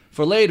for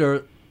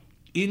later.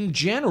 In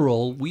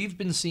general, we've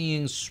been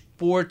seeing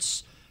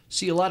sports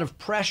see a lot of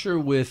pressure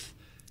with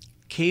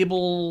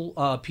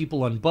cable, people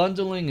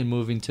unbundling and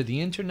moving to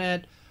the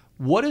internet.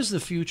 What does the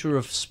future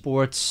of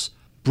sports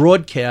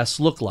broadcasts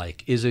look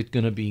like? Is it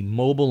going to be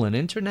mobile and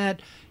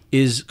internet?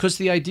 is because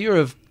the idea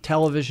of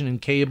television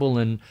and cable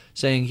and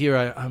saying,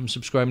 here, I'm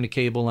subscribing to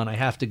cable and I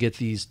have to get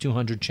these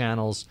 200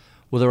 channels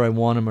whether I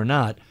want them or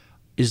not,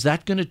 is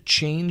that going to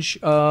change?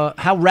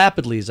 How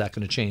rapidly is that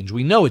going to change?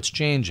 We know it's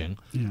changing.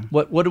 Yeah.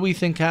 What do we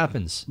think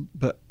happens?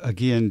 But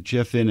again,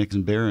 Jeff Innick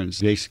and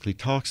Barron's basically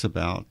talks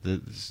about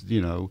that.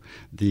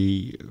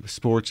 The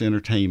sports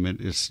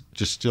entertainment is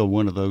just still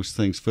one of those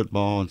things.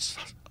 Football and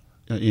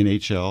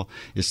NHL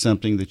is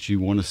something that you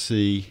want to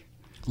see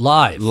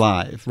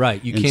live.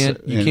 Right. You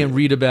can't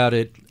read about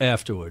it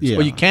afterwards. Yeah.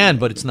 Well, you can,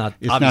 but it's not.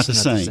 It's obviously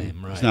not the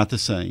same. Right. It's not the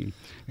same.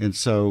 And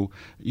so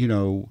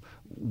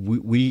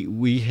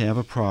we have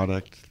a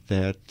product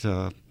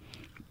that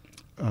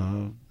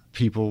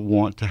people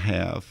want to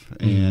have,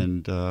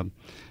 and I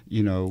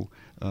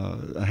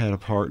had a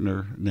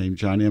partner named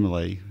John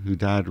Emily who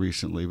died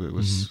recently, but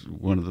was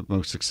one of the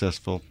most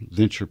successful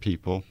venture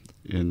people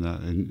in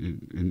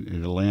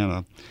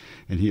Atlanta,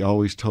 and he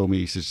always told me,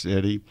 he says,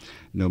 Eddie,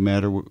 no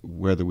matter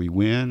whether we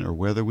win or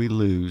whether we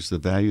lose, the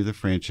value of the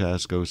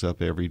franchise goes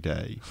up every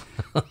day.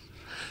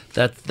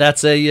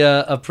 That's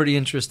a pretty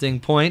interesting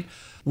point.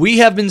 We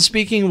have been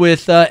speaking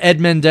with Ed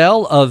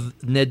Mendel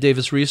of Ned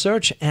Davis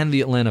Research and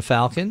the Atlanta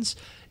Falcons.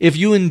 If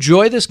you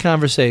enjoy this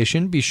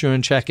conversation, be sure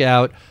and check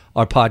out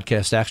our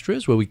podcast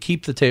extras, where we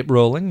keep the tape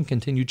rolling and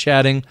continue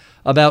chatting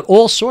about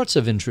all sorts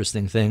of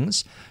interesting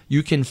things.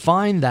 You can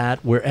find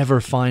that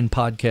wherever fine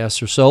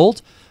podcasts are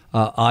sold,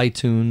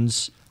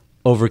 iTunes,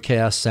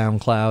 Overcast,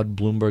 SoundCloud,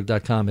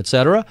 Bloomberg.com,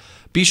 etc.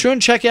 Be sure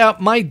and check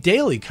out my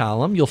daily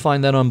column. You'll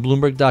find that on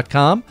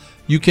Bloomberg.com.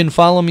 You can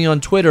follow me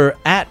on Twitter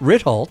at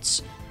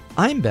Ritholtz.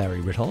 I'm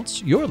Barry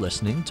Ritholtz. You're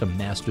listening to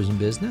Masters in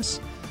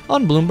Business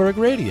on Bloomberg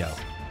Radio.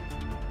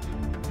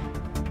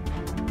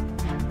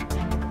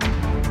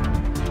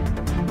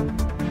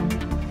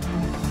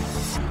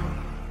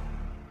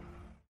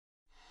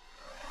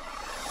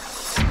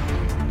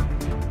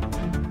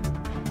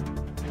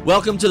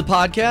 Welcome to the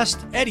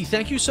podcast. Eddie,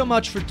 thank you so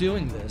much for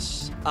doing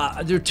this.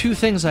 There are two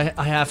things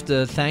I have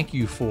to thank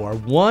you for.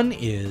 One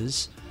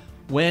is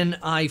when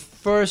I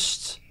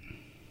first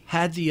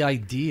had the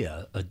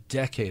idea a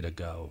decade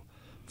ago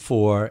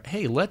for,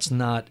 hey, let's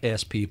not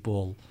ask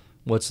people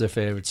what's their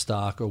favorite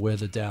stock or where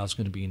the Dow's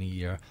going to be in a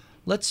year.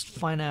 Let's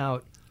find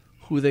out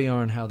who they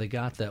are and how they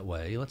got that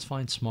way. Let's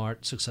find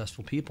smart,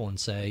 successful people and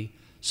say,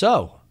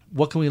 so,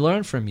 what can we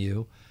learn from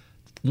you?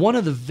 One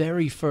of the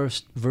very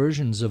first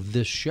versions of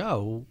this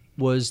show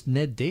was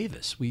Ned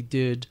Davis. We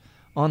did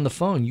on the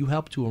phone. You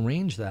helped to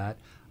arrange that.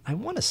 I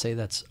want to say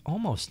that's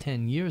almost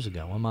 10 years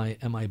ago. Am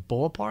I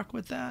ballpark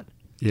with that?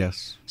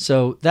 Yes.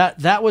 So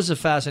that was a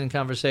fascinating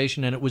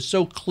conversation, and it was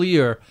so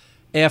clear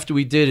after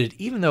we did it,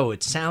 even though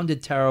it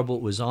sounded terrible,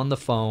 it was on the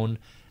phone,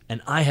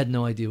 and I had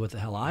no idea what the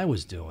hell I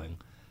was doing.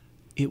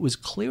 It was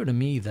clear to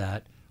me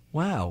that,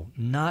 wow,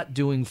 not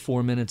doing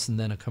 4 minutes and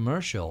then a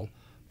commercial,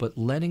 but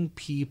letting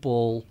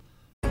people...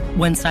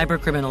 When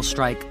cybercriminals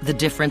strike, the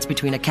difference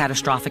between a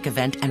catastrophic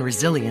event and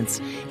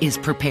resilience is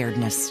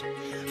preparedness.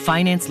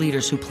 Finance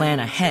leaders who plan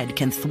ahead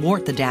can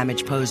thwart the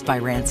damage posed by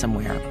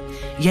ransomware.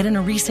 Yet in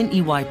a recent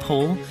EY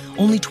poll,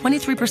 only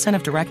 23%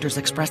 of directors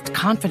expressed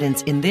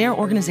confidence in their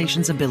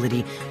organization's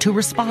ability to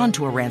respond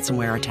to a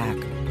ransomware attack.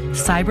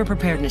 Cyber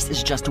preparedness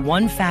is just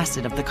one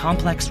facet of the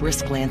complex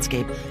risk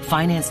landscape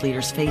finance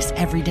leaders face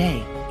every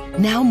day.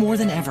 Now more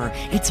than ever,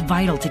 it's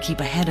vital to keep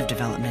ahead of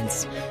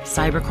developments.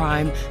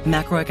 Cybercrime,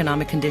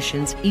 macroeconomic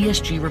conditions,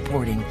 ESG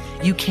reporting.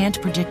 You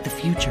can't predict the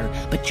future,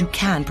 but you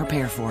can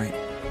prepare for it.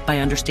 By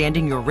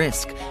understanding your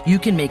risk, you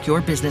can make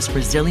your business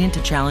resilient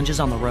to challenges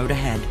on the road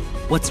ahead.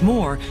 What's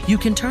more, you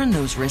can turn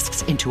those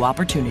risks into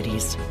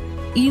opportunities.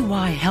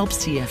 EY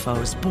helps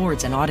CFOs,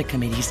 boards, and audit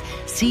committees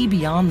see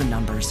beyond the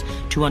numbers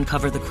to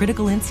uncover the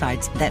critical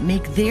insights that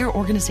make their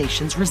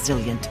organizations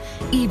resilient,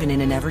 even in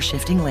an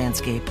ever-shifting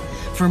landscape.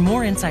 For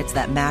more insights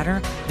that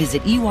matter,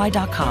 visit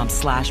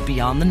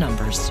ey.com/beyond the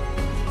numbers.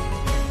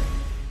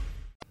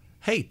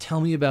 Hey, tell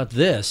me about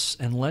this,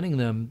 and letting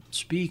them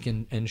speak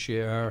and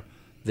share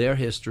their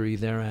history,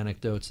 their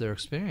anecdotes, their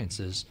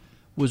experiences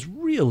was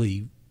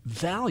really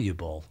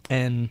valuable.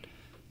 And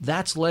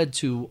that's led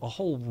to a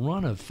whole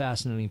run of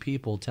fascinating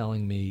people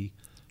telling me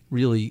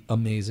really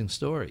amazing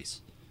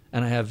stories.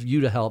 And I have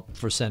you to help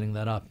for setting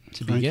that up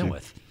to begin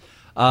with.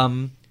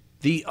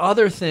 The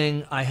other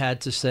thing I had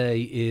to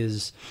say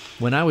is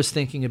when I was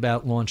thinking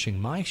about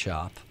launching my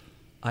shop,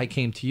 I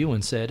came to you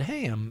and said,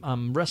 hey,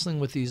 I'm wrestling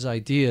with these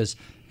ideas,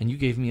 and you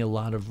gave me a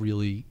lot of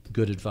really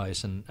good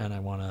advice, and I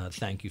want to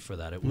thank you for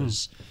that. It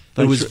was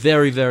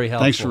very, very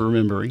helpful. Thanks for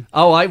remembering.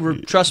 Oh,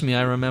 trust me,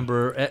 I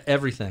remember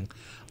everything.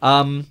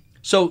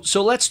 So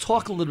let's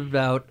talk a little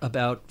bit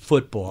about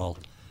football.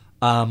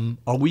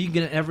 Are we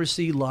going to ever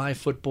see live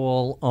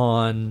football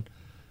on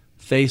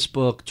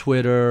Facebook,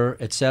 Twitter,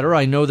 etc.?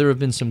 I know there have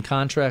been some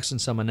contracts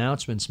and some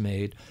announcements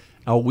made.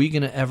 Are we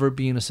going to ever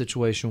be in a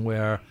situation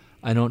where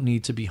I don't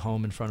need to be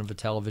home in front of a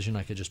television?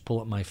 I could just pull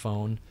up my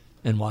phone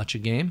and watch a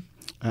game?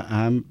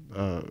 I'm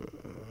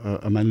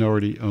a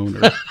minority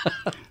owner,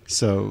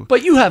 so.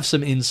 But you have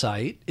some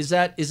insight. Is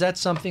that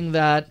something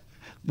that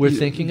we're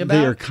thinking about?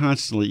 They are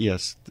constantly,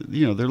 yes.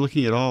 They're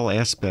looking at all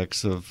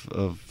aspects of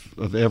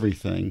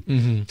everything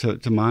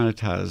to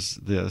monetize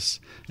this,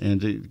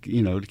 and to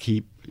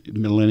keep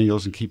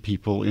millennials and keep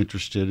people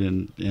interested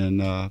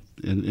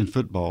in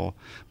football.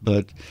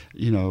 But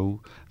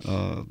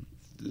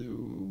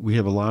we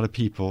have a lot of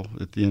people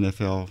at the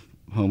NFL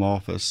home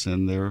office,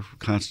 and they're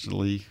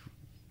constantly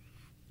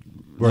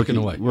working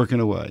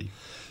away.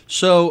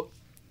 So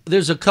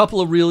there's a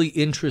couple of really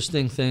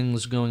interesting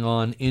things going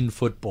on in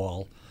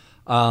football.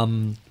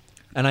 And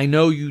I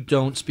know you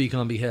don't speak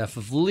on behalf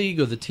of the league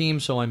or the team,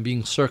 so I'm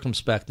being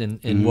circumspect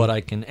in what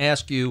I can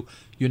ask you.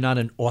 You're not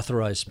an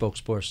authorized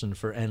spokesperson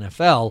for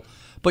NFL,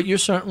 but you're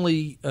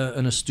certainly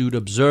an astute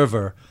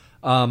observer.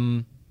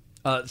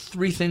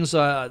 Three things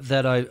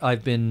that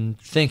I've been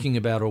thinking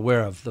about or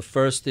aware of. The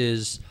first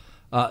is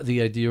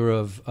the idea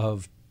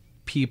of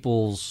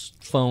people's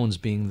phones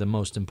being the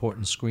most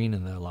important screen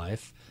in their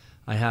life.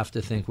 I have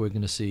to think we're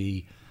going to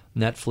see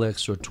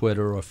Netflix or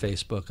Twitter or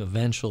Facebook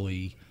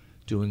eventually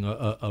doing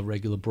a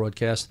regular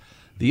broadcast.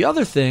 The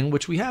other thing,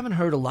 which we haven't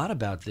heard a lot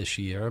about this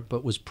year,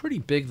 but was pretty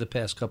big the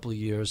past couple of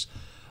years,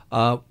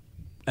 and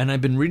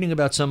I've been reading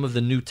about some of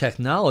the new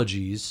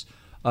technologies,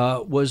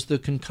 was the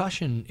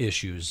concussion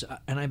issues.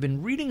 And I've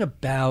been reading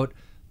about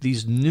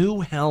these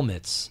new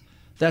helmets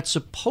that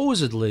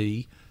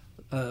supposedly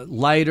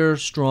lighter,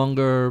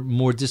 stronger,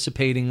 more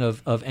dissipating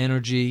of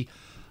energy.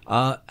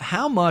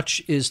 How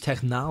much is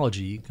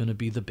technology going to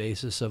be the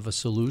basis of a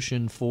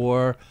solution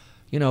for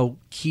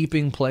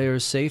keeping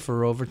players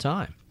safer over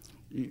time?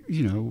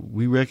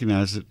 We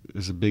recognize it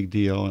as a big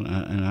deal, and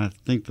I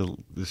think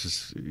this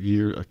is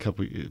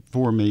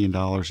 $4 million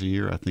a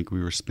year. I think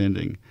we were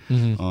spending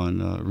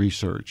on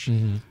research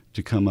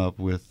to come up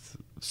with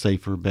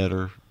safer,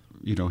 better,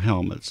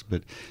 helmets.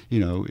 But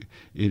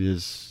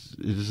it's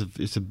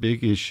a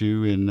big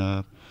issue,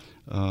 and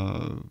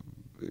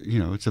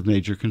it's a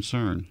major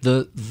concern.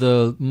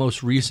 The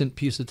most recent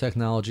piece of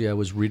technology I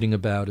was reading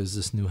about is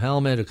this new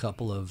helmet. A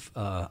couple of,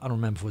 I don't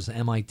remember if it was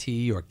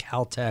MIT or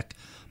Caltech,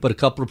 but a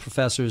couple of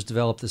professors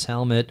developed this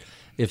helmet.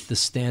 If the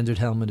standard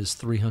helmet is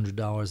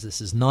 $300,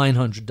 this is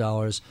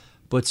 $900.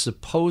 But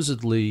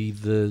supposedly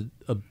the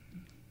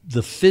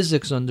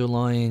physics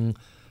underlying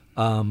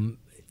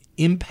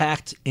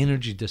impact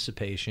energy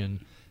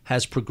dissipation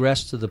has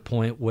progressed to the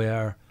point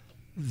where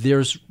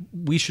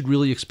we should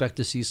really expect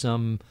to see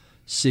some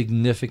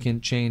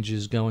significant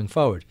changes going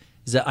forward.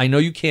 Is that, I know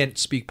you can't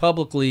speak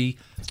publicly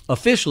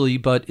officially,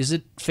 but is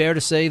it fair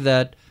to say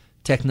that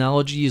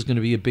technology is going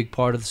to be a big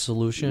part of the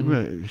solution?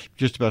 Well,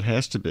 just about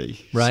has to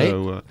be. Right.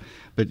 So,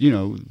 but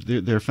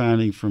they're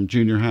finding from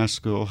junior high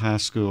school,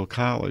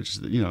 college.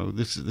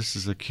 This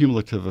is a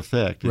cumulative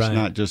effect. It's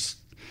not just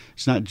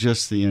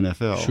the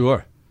NFL.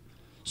 Sure.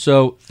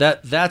 So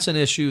that's an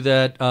issue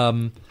that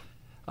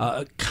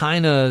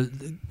kind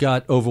of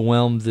got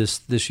overwhelmed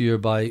this year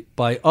by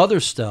other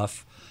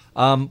stuff.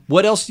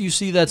 What else do you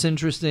see that's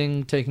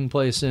interesting taking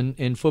place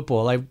in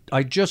football?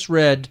 I just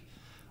read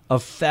a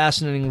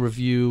fascinating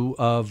review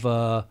of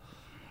the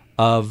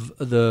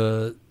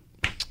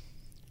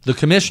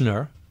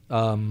commissioner,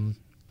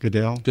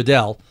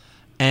 Goodell,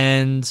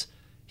 and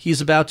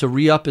he's about to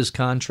re-up his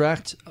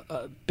contract.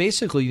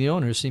 Basically, the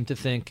owners seem to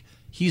think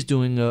he's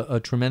doing a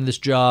tremendous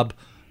job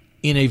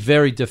in a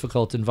very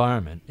difficult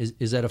environment.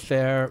 Is that a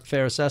fair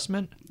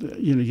assessment?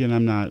 Again,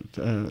 I'm not.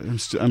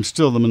 I'm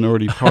still the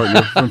minority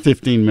partner from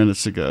 15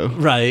 minutes ago.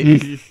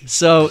 Right.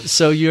 So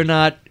you're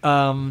not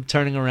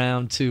turning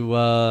around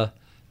to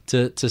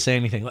say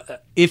anything.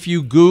 If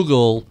you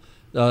Google,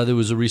 there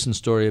was a recent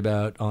story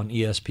about on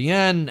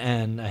ESPN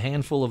and a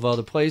handful of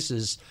other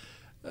places.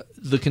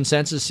 The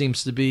consensus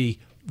seems to be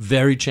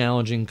very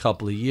challenging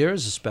couple of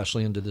years,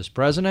 especially under this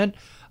president.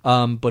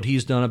 But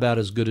he's done about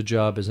as good a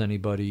job as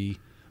anybody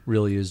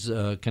really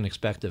can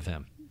expect of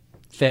him.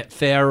 Fair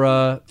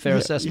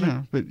assessment.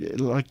 Yeah, but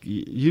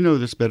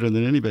this better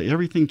than anybody.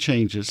 Everything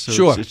changes. So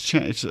sure. It's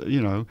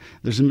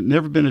there's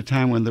never been a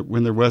time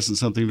when there wasn't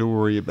something to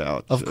worry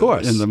about. Of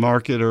course, in the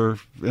market or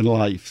in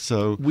life.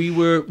 So we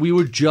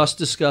were just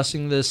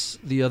discussing this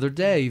the other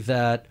day,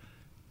 that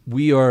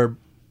we are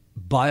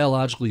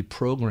biologically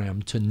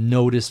programmed to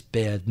notice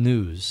bad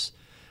news.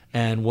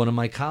 And one of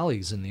my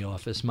colleagues in the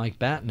office, Mike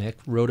Batnick,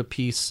 wrote a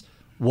piece,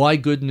 Why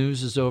Good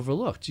News is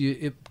Overlooked.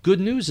 Good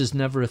news is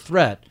never a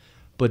threat,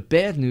 but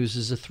bad news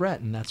is a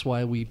threat, and that's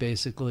why we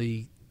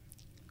basically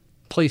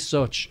place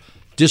such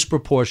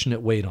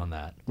disproportionate weight on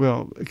that.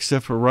 Well,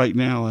 except for right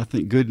now, I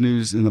think good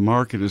news in the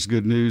market is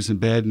good news, and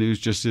bad news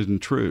just isn't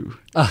true.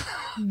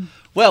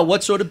 Well,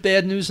 what sort of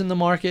bad news in the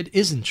market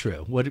isn't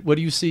true? What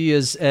do you see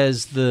as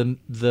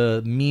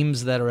the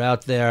memes that are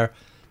out there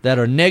that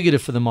are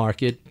negative for the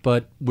market,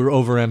 but we're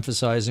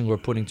overemphasizing or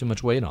putting too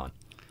much weight on?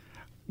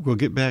 We'll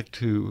get back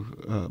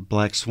to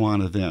black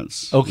swan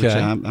events, okay, which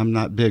I'm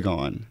not big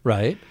on.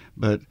 Right.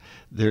 But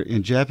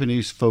in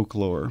Japanese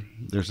folklore,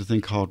 there's a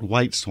thing called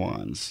white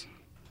swans.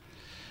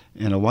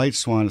 And a white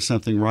swan is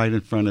something right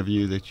in front of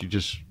you that you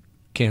just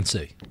can't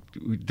see.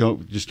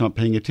 just not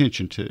paying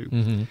attention to.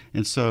 Mm-hmm.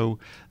 And so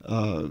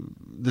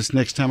this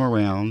next time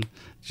around,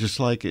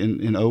 just like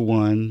in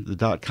 01,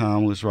 the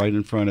 .com was right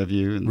in front of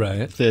you, and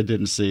Right. the Fed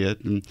didn't see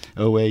it. And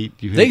 08,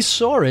 you had, They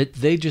saw it.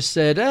 They just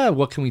said,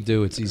 what can we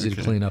do? It's easy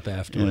to clean up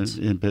afterwards.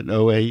 but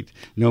 08,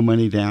 no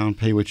money down,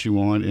 pay what you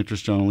want,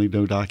 interest only,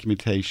 no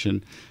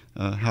documentation.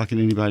 How can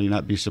anybody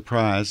not be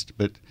surprised?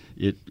 But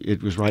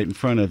it was right in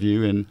front of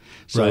you, and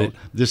so Right.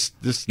 this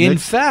In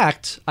next,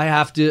 fact, I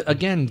have to,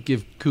 again,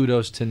 give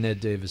kudos to Ned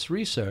Davis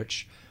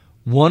Research.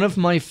 One of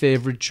my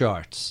favorite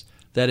charts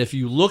that if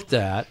you looked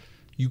at,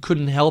 you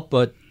couldn't help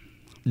but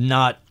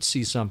not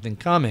see something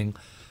coming.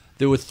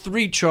 There were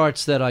 3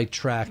 charts that I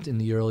tracked in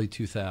the early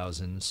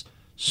 2000s,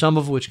 some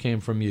of which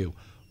came from you.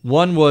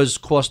 One was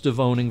cost of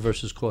owning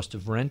versus cost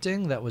of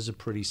renting. That was a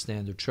pretty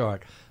standard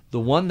chart. The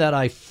one that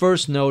I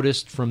first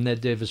noticed from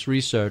Ned Davis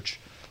Research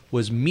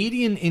was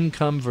median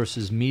income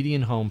versus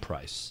median home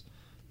price.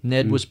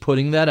 Ned was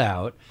putting that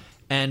out,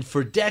 and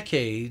for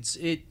decades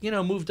it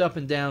moved up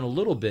and down a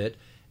little bit,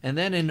 and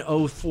then in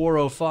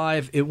 04,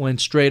 05 it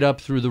went straight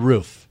up through the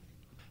roof.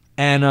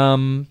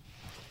 And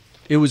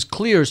it was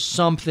clear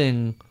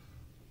something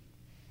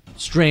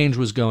strange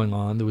was going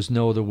on. There was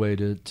no other way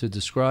to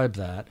describe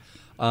that.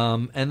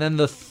 And then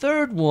the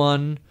third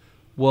one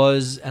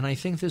was, and I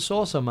think this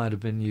also might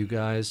have been you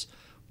guys,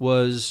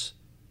 was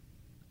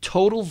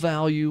total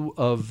value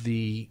of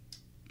the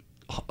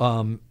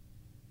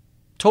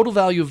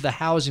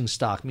housing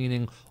stock,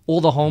 meaning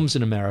all the homes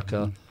in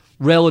America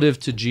relative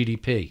to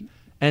GDP.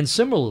 And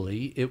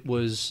similarly, it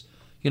was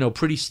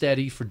pretty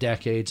steady for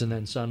decades, and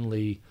then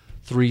suddenly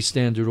 3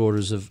 standard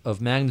orders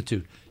of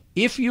magnitude.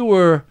 If you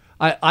were,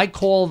 I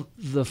call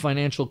the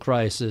financial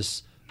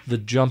crisis the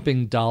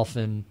jumping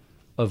dolphin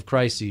of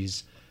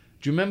crises.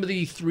 Do you remember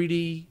the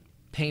 3D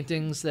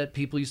paintings that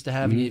people used to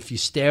have? If you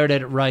stared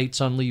at it right,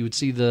 suddenly you would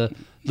see the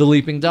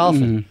leaping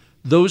dolphin.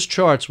 Those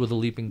charts were the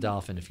leaping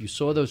dolphin. If you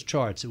saw those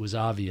charts, it was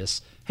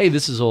obvious, hey,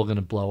 this is all going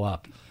to blow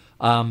up.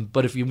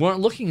 But if you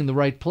weren't looking in the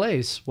right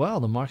place, well,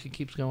 the market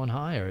keeps going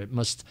higher.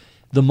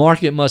 The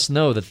market must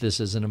know that this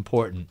isn't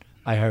important.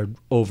 I heard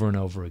over and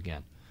over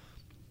again.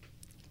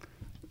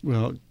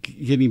 Well,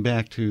 getting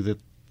back to the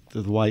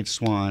white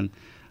swan,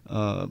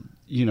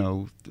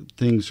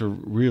 things are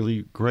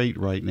really great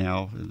right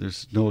now.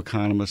 There's no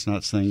economist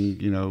not saying,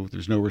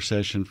 there's no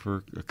recession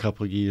for a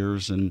couple of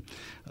years, and,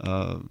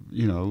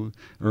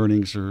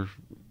 earnings are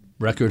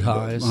record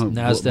highs,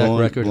 NASDAQ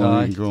record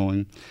high. And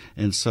growing.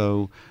 And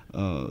so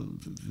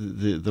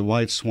the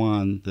white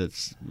swan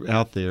that's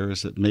out there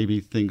is that maybe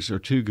things are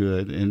too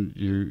good, and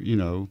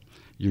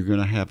you're going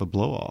to have a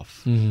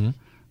blow-off. Mm-hmm.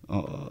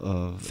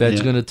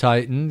 Fed's going to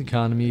tighten the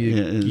economy.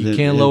 You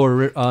can't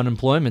lower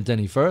unemployment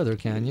any further,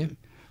 can you?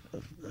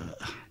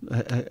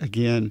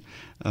 Again,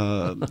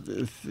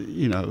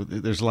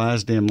 there's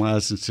lies, damn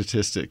lies in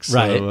statistics.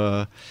 Right.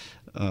 So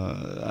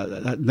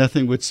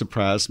nothing would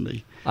surprise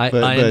me. I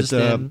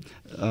understand.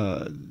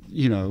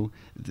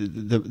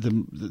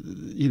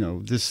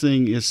 This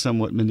thing is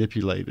somewhat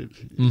manipulated.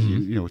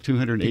 Mm-hmm.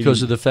 280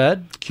 because of the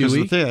Fed, QE, because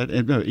of the Fed,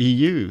 and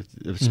EU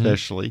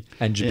especially,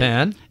 and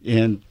Japan,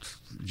 and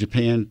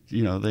Japan.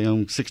 They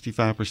own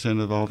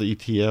 65% of all the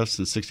ETFs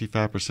and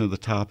 65% of the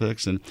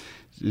TOPIX, and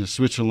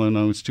Switzerland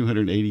owns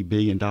 $280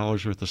 billion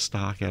worth of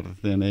stock out of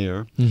thin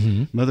air.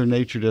 Mm-hmm. Mother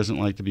Nature doesn't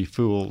like to be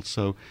fooled,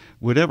 so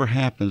whatever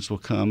happens will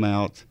come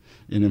out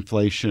in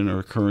inflation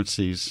or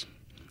currencies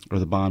or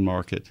the bond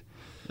market.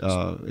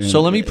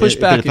 So let me push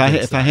back.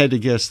 If I had to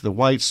guess, the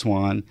white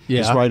swan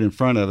is right in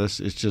front of us.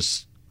 It's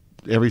just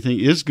everything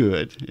is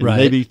good, and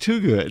maybe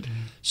too good.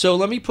 So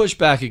let me push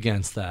back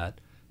against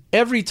that.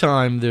 Every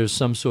time there's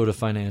some sort of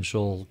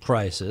financial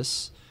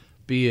crisis,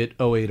 be it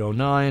 08,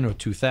 09, or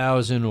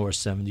 2000, or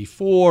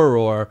 74,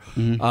 or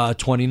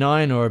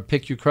 29, or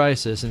pick your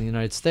crisis in the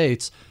United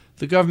States,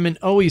 the government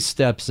always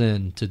steps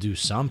in to do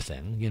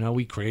something.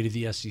 We created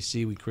the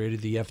SEC, we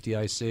created the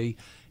FDIC.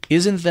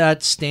 Isn't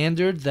that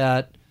standard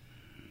that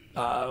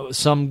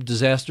some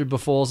disaster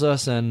befalls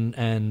us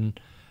and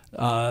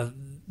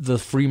the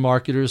free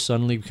marketers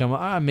suddenly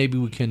become, maybe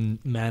we can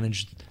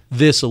manage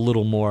this a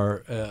little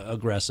more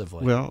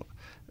aggressively? Well,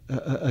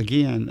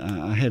 again,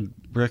 I had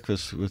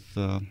breakfast with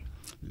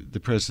the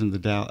president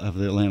of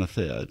the Atlanta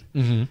Fed,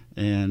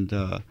 and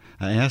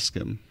I asked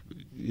him,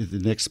 the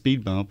next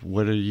speed bump,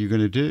 what are you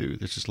going to do?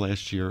 This is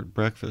last year at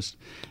breakfast,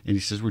 and he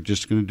says, we're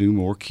just going to do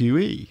more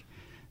QE.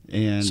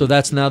 And so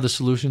that's now the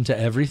solution to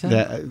everything?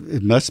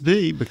 It must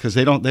be, because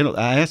they don't.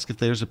 I asked if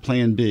there's a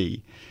plan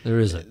B. There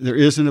isn't. There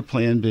isn't a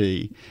plan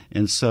B,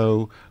 and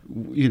so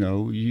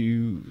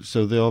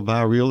so they'll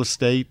buy real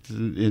estate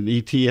in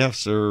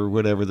ETFs or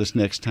whatever this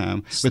next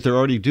time. But they're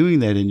already doing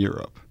that in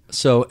Europe.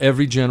 So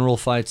every general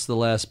fights the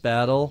last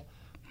battle.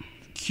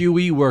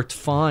 QE worked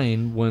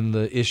fine when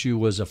the issue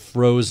was a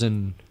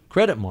frozen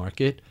credit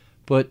market.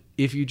 But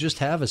if you just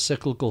have a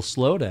cyclical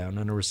slowdown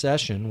and a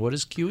recession, what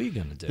is QE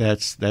going to do?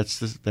 That's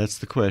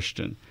the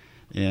question,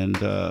 and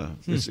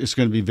it's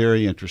going to be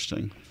very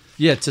interesting.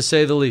 Yeah, to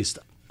say the least.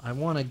 I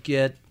want to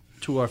get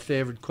to our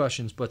favorite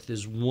questions, but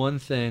there's one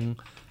thing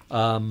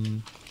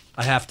I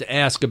I have to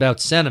ask about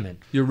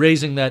sentiment. You're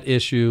raising that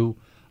issue.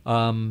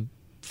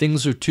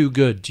 Things are too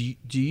good.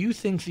 Do you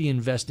think the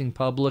investing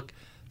public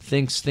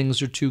thinks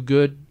things are too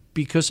good?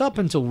 Because up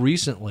until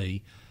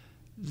recently,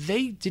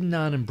 they did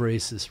not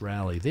embrace this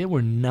rally. They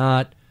were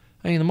not.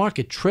 I mean, the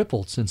market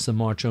tripled since the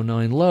March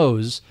 09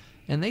 lows,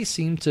 and they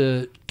seem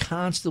to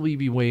constantly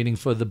be waiting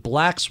for the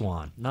black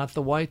swan, not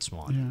the white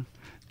swan.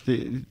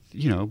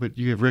 Yeah. But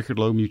you have record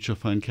low mutual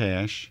fund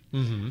cash,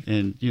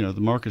 and the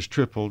market's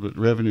tripled, but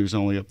revenue's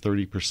only up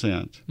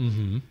 30%.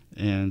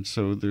 And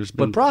so there's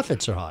been. But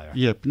profits are higher.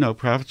 Yeah, no,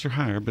 profits are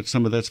higher, but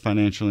some of that's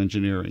financial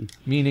engineering,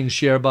 meaning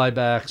share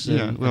buybacks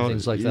and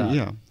things like that.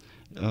 Yeah.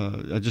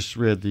 I just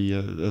read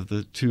of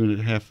the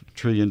 $2.5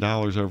 trillion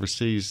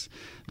overseas.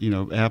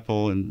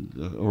 Apple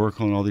and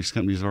Oracle and all these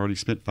companies already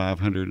spent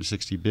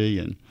 $560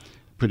 billion,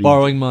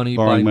 borrowing money,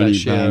 buying back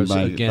shares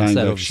against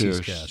that overseas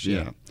cash.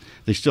 Yeah,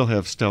 they still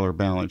have stellar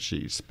balance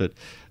sheets, but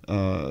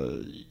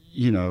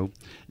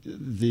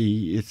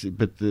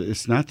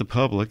it's not the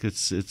public.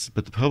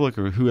 But the public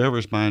or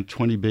whoever's buying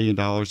 $20 billion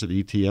of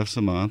ETFs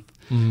a month.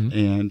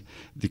 And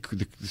the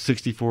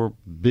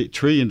 $64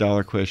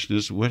 trillion question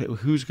is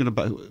who's going to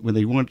buy when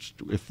they want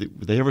if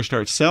they ever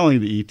start selling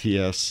the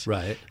ETFs.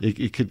 Right,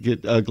 it could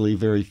get ugly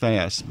very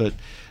fast. But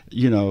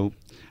you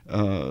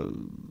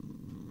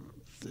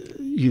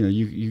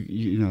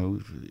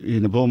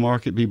in a bull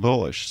market, be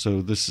bullish.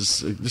 So this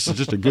is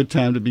just a good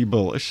time to be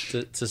bullish,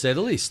 to say the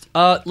least.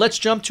 Let's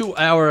jump to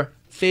our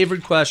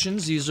favorite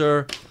questions. These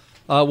are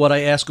what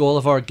I ask all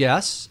of our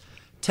guests.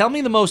 Tell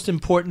me the most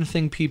important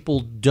thing people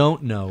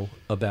don't know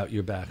about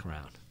your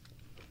background.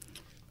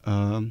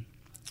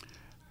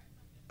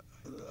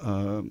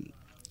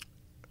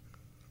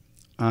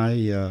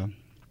 I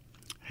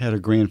had a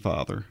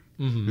grandfather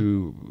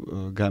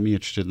who got me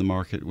interested in the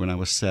market when I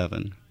was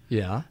 7.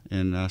 Yeah.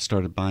 And I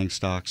started buying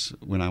stocks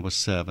when I was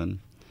 7.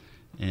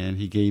 And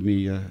he gave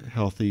me a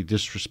healthy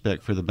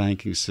disrespect for the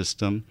banking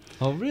system.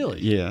 Oh,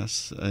 really?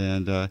 Yes.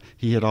 And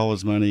he had all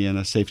his money in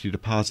a safety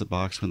deposit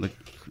box when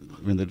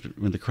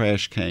the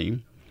crash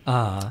came.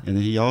 And then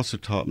he also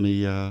taught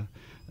me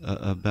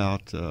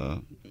about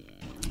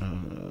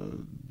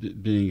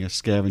being a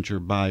scavenger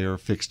buyer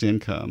of fixed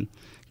income,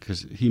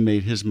 because he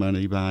made his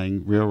money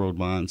buying railroad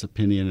bonds, a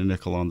penny and a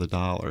nickel on the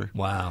dollar.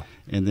 Wow.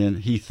 And then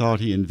he thought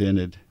he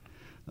invented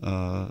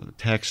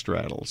tax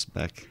straddles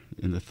back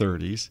in the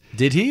 30s.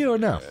 Did he or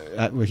no?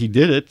 Well, he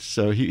did it,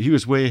 so he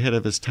was way ahead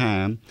of his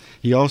time.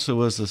 He also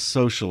was a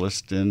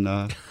socialist. And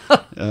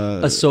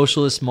a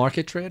socialist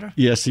market trader?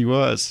 Yes, he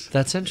was.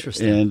 That's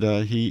interesting.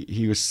 And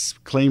he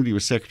claimed he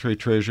was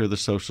Secretary-Treasurer of the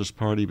Socialist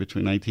Party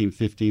between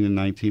 1915 and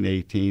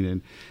 1918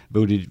 and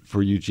voted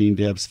for Eugene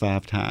Debs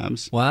 5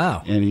 times.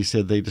 Wow. And he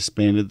said they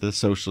disbanded the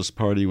Socialist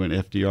Party when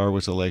FDR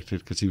was elected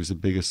because he was the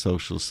biggest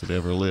socialist that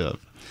ever lived.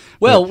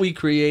 Well, we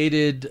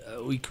created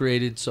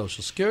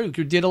Social Security.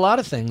 We did a lot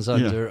of things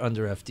under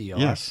FDR.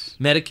 Yes.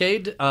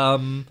 Medicaid,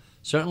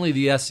 certainly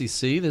the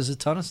SEC. There's a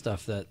ton of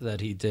stuff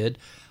that he did.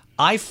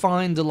 I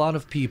find a lot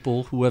of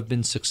people who have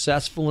been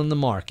successful in the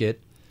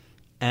market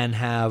and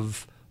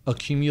have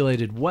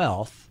accumulated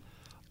wealth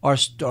are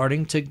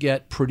starting to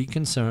get pretty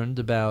concerned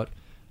about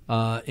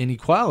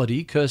inequality,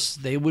 because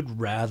they would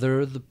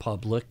rather the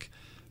public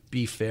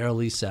be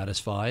fairly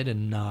satisfied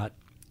and not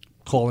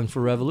calling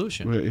for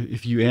revolution. Well,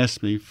 if you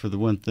ask me, for the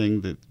one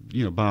thing that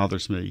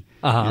bothers me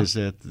is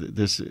that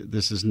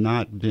this has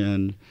not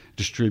been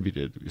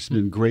distributed. It's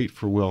been great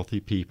for wealthy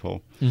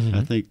people.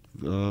 I think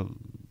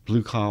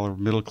blue collar,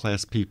 middle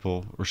class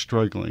people are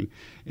struggling,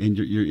 and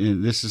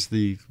and this is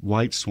the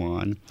white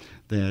swan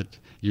that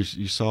you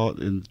saw it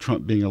in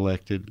Trump being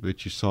elected,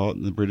 but you saw it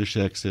in the British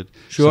exit.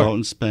 Sure. Saw it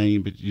in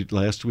Spain, but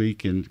last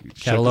week in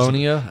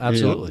Catalonia,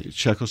 absolutely.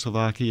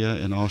 Czechoslovakia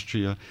and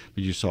Austria,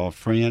 but you saw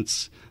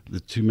France. The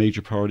 2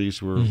 major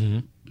parties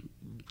were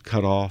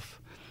cut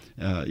off.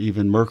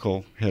 Even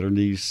Merkel had her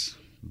knees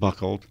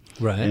buckled.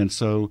 Right. And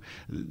so,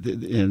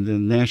 and the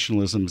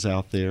nationalism's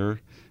out there,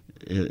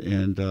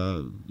 and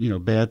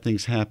bad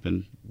things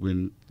happen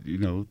when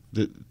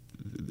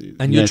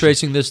and you're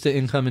tracing this to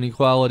income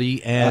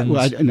inequality, and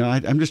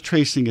I'm just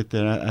tracing it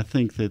that I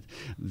think that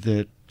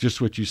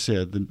just what you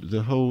said,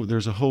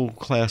 there's a whole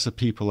class of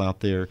people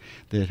out there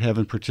that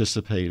haven't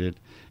participated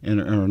and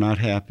are not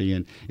happy.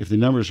 And if the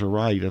numbers are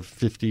right, of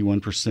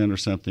 51% or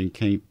something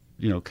can't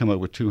come up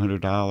with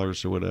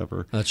 $200 or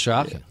whatever. That's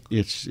shocking.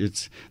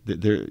 It's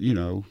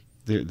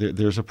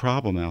there's a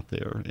problem out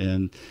there,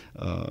 and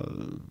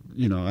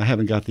I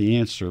haven't got the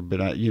answer,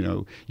 but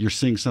you're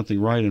seeing something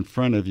right in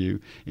front of you,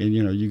 and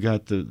you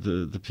got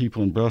the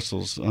people in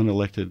Brussels,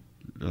 unelected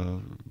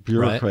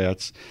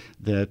bureaucrats,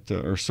 that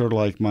are sort of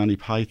like Monty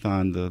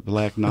Python, the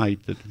Black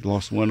Knight that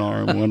lost one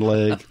arm, one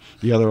leg,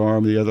 the other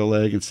arm, the other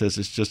leg, and says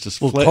it's just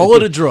a We'll call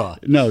it a draw.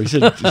 No, he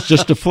said it's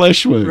just a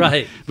flesh wound.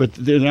 Right. But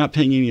they're not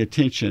paying any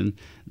attention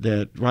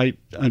that right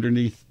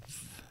underneath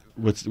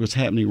what's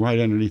happening right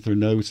underneath their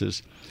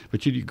noses.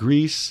 But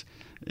Greece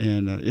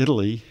and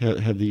Italy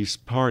have these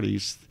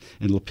parties,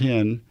 and Le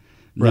Pen,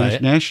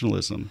 right.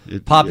 Nationalism.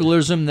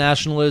 Populism,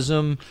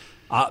 nationalism.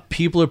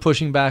 People are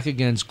pushing back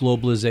against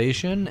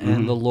globalization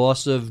and the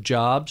loss of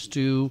jobs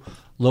to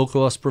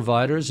low-cost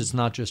providers. It's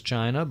not just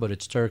China, but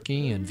it's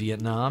Turkey and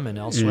Vietnam and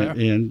elsewhere.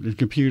 And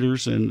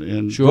computers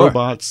and Sure.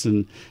 robots.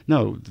 And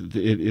no,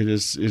 it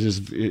is.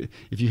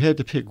 If you had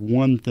to pick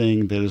one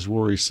thing that is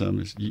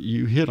worrisome,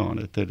 you hit on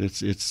it. That it's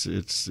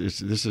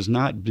this has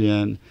not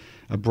been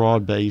a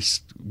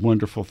broad-based,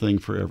 wonderful thing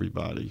for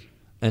everybody.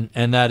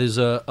 And that is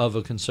of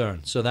a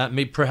concern. So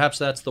perhaps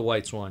that's the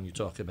white swan you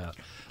talk about.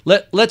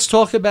 Let's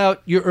talk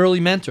about your early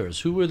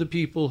mentors. Who were the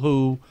people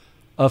who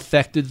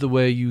affected the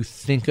way you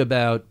think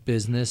about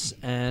business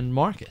and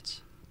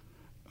markets?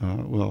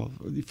 Well,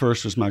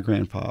 first was my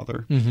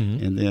grandfather,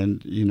 Mm-hmm. and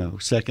then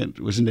second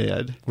was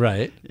Ned,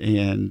 Right.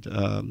 and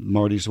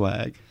Marty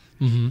Zweig.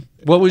 Mm-hmm.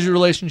 What was your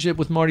relationship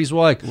with Marty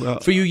Zweig? Well,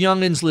 For you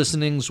youngins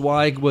listening,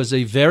 Zweig was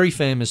a very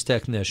famous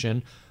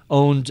technician,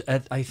 owned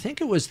at, I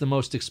think it was the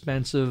most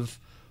expensive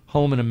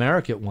home in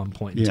America at one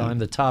point in time,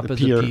 the top of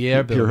the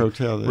Pierre building. Pierre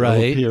Hotel, the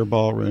right. old Pierre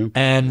Ballroom.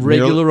 And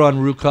regular on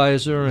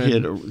Rukeyser.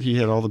 And He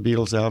had all the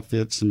Beatles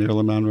outfits and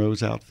Marilyn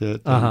Monroe's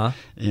outfit,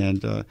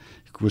 and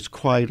was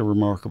quite a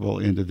remarkable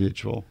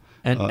individual.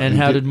 And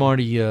how did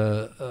Marty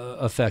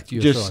affect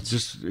your thoughts?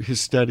 Just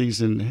his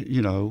studies, and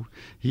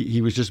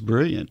he was just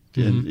brilliant.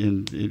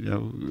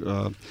 Mm-hmm.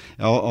 And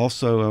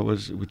also I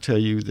would tell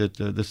you that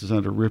this is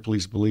under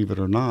Ripley's Believe It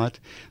or Not,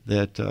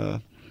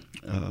 that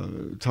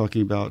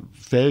talking about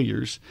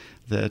failures,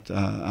 that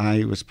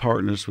I was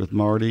partners with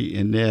Marty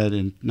and Ned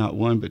in not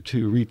one but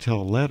two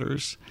retail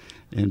letters,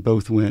 and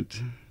both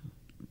went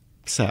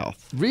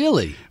south.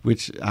 Really?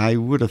 Which I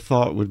would have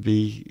thought would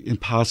be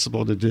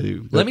impossible to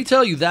do. Let me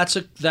tell you,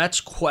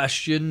 that's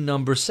question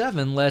number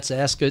 7. Let's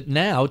ask it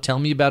now. Tell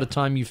me about a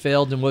time you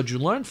failed and what you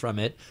learned from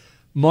it.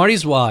 Marty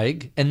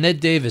Zweig and Ned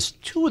Davis,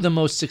 two of the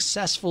most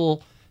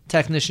successful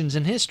technicians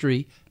in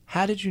history.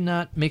 How did you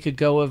not make a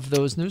go of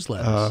those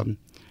newsletters?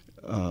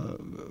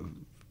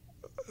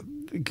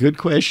 Good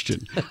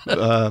question.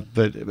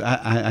 But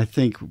I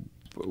think,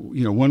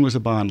 one was a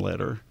bond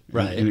letter.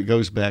 Right. And it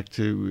goes back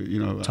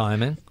to,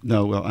 timing?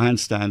 No, well,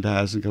 Einstein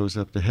dies and goes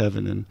up to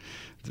heaven, and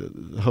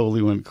the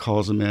Holy One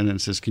calls him in and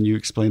says, "Can you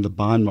explain the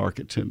bond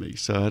market to me?"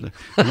 So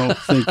I don't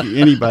think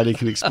anybody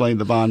can explain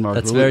the bond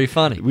market. That's very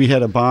funny. We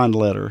had a bond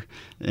letter,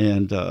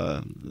 and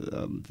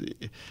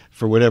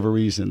for whatever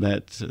reason,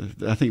 I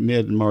think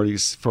Ned and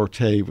Marty's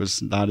forte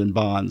was not in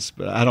bonds,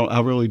 but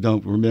I really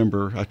don't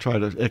remember. I try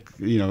to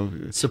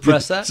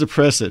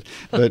suppress it,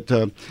 but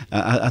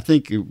I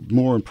think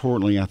more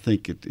importantly, I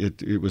think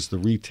it was the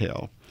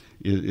retail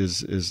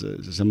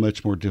is a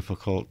much more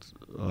difficult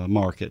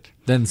market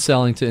than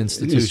selling to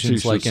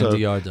institutions like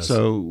NDR does.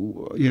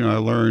 So I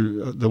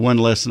learned the one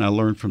lesson I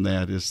learned from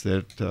that is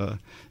that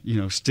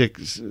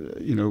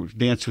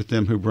dance with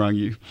them who brung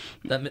you.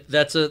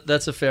 That's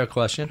a fair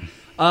question.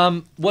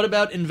 What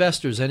about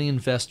investors? Any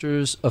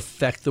investors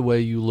affect the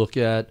way you look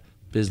at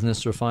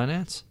business or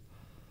finance?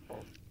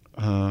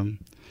 I'm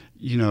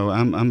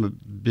a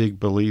big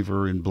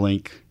believer in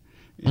Blink,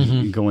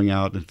 and going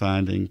out and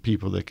finding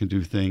people that can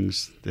do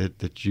things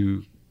that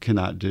you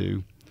cannot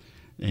do.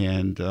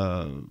 And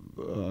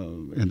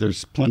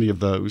there's plenty of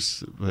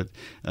those, but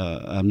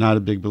I'm not a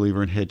big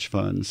believer in hedge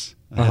funds.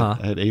 I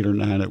had 8 or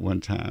 9 at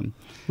one time.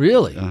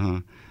 Really?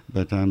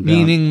 But I'm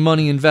meaning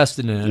money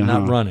invested in it,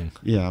 not running.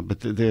 Yeah,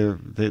 but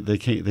they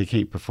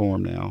can't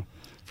perform now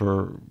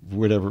for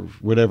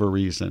whatever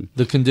reason.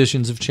 The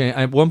conditions have changed.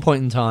 At one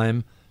point in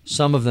time,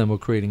 some of them were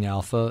creating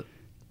alpha.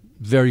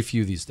 Very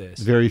few these days.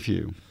 Very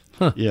few.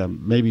 Huh. Yeah,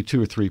 maybe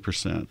 2 or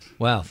 3%.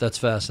 Wow, that's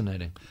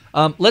fascinating.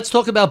 Let's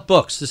talk about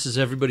books. This is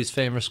everybody's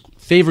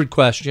favorite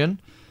question.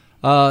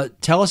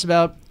 Tell us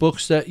about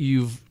books that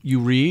you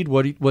read.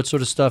 What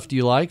sort of stuff do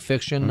you like?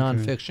 Fiction,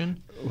 nonfiction?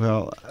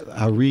 Well,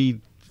 I read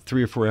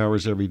 3 or 4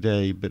 hours every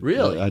day, but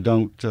really? I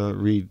don't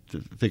read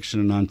fiction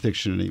and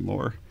nonfiction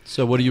anymore.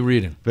 So what are you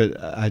reading? But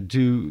I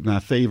do. My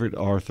favorite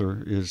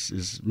author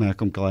is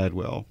Malcolm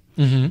Gladwell.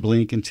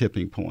 Blink and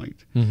Tipping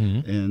Point.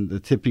 And the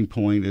tipping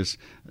point is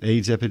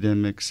AIDS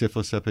epidemics,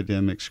 syphilis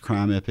epidemics,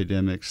 crime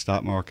epidemics,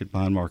 stock market,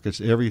 bond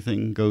markets.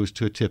 Everything goes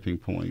to a tipping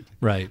point.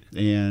 Right.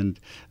 And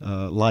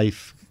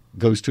life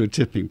goes to a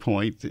tipping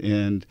point.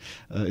 And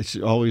it's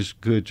always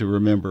good to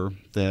remember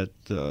that,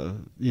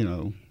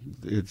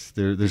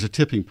 there's a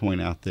tipping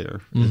point out there,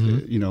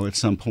 at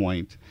some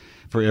point.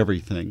 For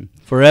everything.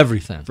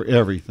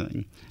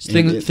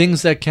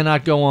 Things that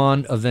cannot go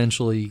on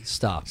eventually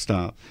stop.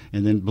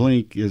 And then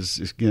Blink is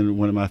again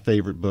one of my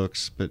favorite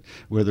books, but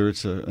whether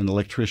it's an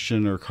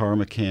electrician or a car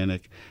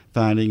mechanic,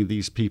 finding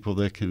these people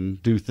that can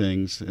do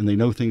things and they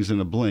know things in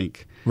a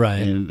blink, right,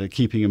 and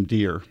keeping them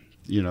dear,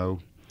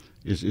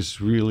 is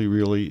really,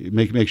 really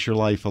makes your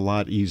life a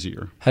lot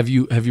easier. Have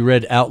you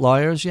read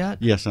Outliers yet?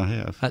 Yes, I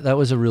have. That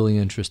was a really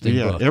interesting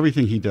book. Yeah,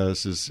 everything he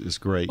does is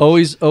great.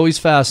 Always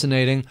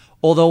fascinating.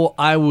 Although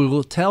I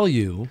will tell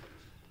you,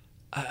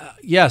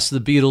 yes,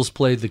 the Beatles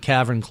played the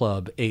Cavern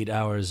Club 8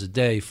 hours a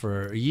day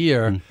for a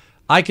year.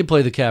 I could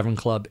play the Cavern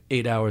Club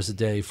 8 hours a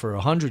day for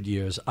 100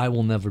 years. I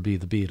will never be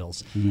the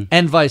Beatles.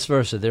 And vice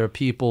versa. There are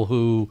people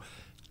who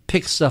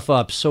pick stuff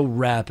up so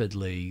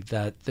rapidly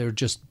that they're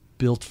just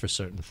built for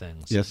certain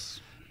things. Yes.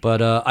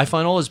 But I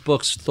find all his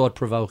books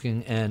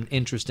thought-provoking and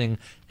interesting,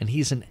 and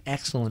he's an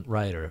excellent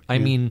writer. I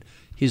mean,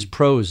 his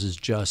prose is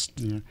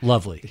just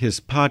lovely. His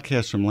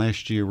podcasts from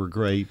last year were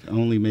great.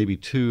 Only maybe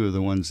 2 of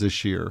the ones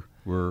this year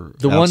were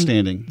The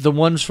outstanding. The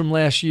ones from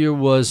last year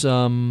was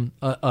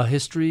a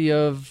history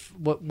of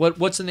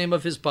what's the name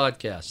of his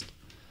podcast?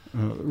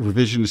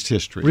 Revisionist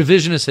history.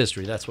 Revisionist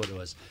history. That's what it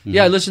was.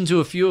 Yeah, I listened to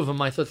a few of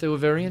them. I thought they were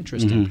very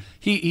interesting.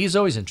 He's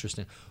always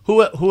interesting.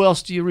 Who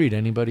else do you read?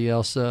 Anybody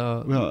else?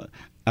 Well,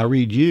 I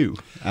read you.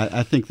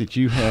 I think that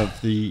you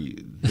have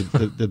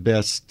the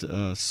best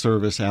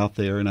service out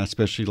there, and I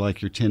especially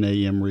like your 10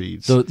 a.m.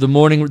 reads. The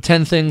morning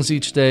 10 things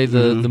each day.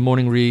 The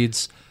morning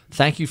reads.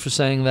 Thank you for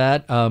saying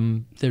that.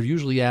 They're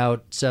usually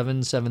out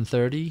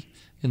 7:30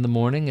 in the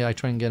morning. I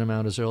try and get them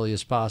out as early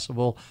as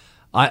possible.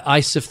 I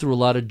sift through a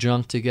lot of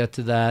junk to get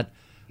to that.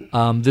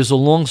 There's a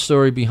long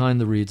story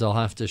behind the reads. I'll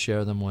have to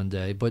share them one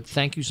day. But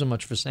thank you so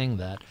much for saying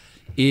that.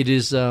 It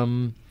is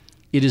an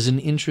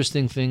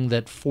interesting thing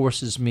that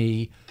forces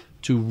me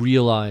to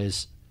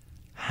realize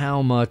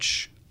how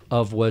much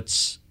of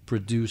what's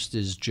produced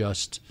is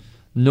just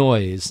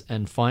noise,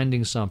 and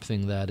finding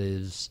something that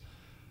is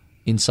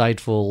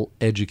insightful,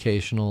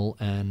 educational,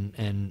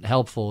 and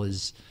helpful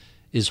is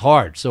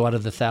hard. So out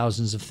of the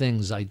thousands of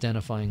things,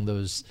 identifying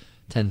those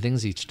 10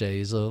 things each day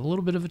is a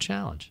little bit of a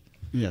challenge.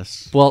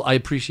 Yes. Well, I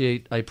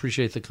appreciate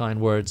the kind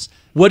words.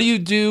 What do you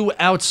do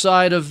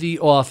outside of the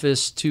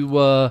office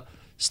to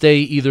stay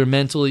either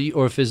mentally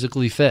or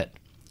physically fit?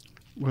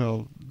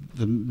 Well,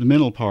 the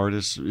mental part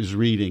is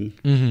reading.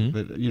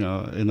 But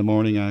in the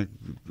morning,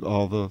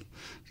 all the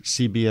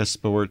CBS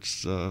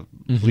Sports,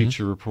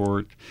 Bleacher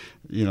Report.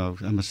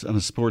 I'm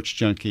a sports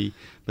junkie,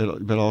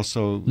 but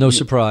also no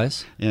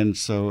surprise. And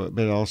so,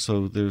 but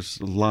also there's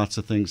lots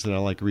of things that I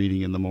like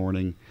reading in the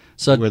morning.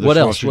 So what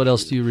else? What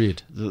else do you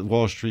read? The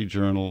Wall Street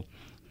Journal,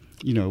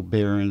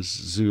 Barron's,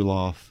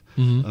 Zulauf.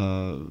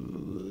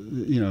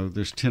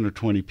 There's 10 or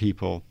 20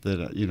 people that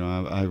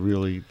I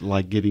really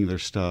like getting their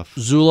stuff.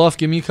 Zulauf,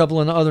 give me a couple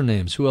of other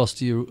names. Who else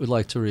do you would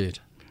like to read?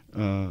 I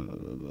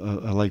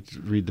like to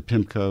read the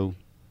PIMCO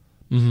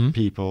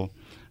people.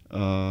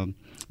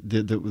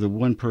 The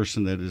one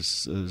person that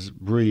is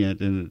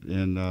brilliant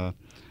and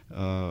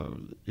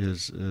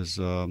is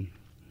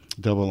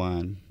Double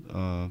Line.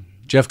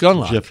 Jeff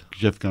Gunlock.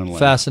 Jeff Gunlock.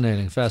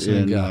 Fascinating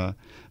guy.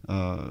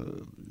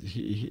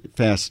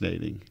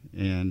 Fascinating,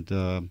 and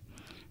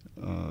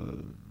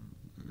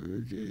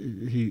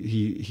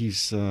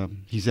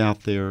he's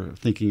out there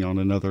thinking on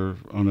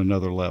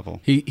another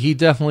level. He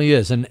definitely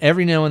is, and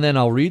every now and then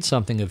I'll read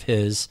something of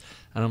his,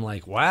 and I'm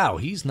like, wow,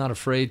 he's not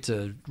afraid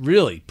to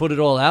really put it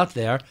all out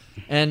there.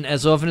 And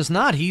as often as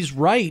not, he's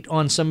right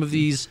on some of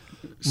these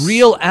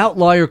real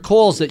outlier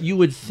calls that you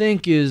would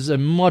think is a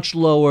much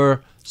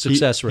lower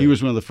success rate. He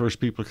was one of the first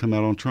people to come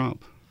out on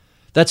Trump.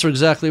 That's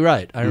exactly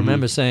right. I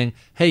remember saying,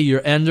 hey,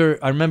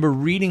 I remember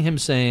reading him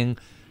saying,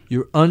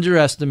 you're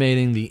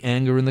underestimating the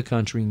anger in the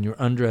country, and you're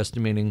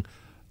underestimating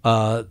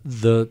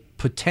the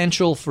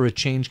potential for a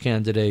change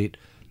candidate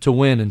to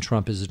win, and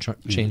Trump is a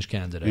change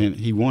candidate. And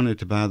he wanted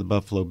to buy the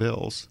Buffalo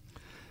Bills.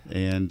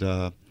 And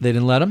they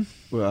didn't let him?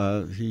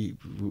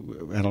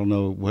 I don't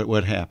know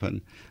what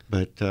happened,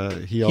 but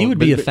he would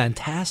be a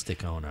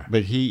fantastic owner.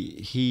 But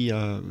he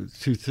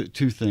two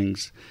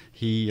things.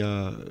 He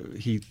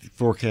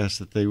forecast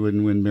that they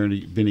wouldn't win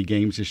many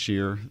games this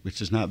year, which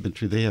has not been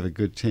true. They have a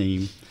good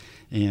team.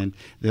 And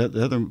the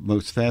other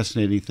most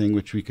fascinating thing,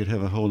 which we could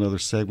have a whole other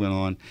segment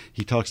on,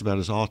 he talks about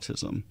his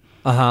autism.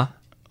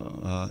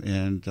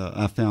 And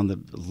I found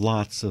that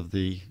lots of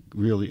the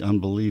really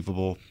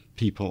unbelievable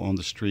people on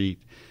the street,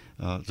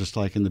 just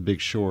like in The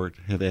Big Short,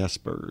 have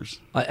Asperger's.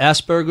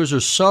 Asperger's are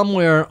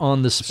somewhere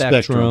on the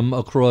spectrum.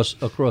 across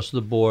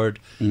the board.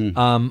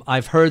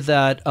 I've heard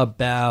that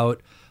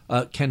about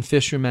Ken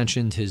Fisher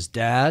mentioned his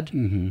dad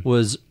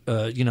was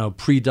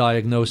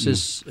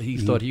pre-diagnosis. He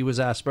thought he was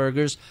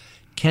Asperger's.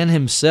 Ken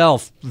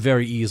himself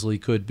very easily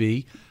could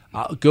be.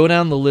 Go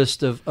down the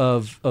list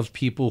of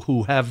people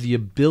who have the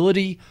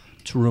ability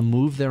to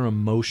remove their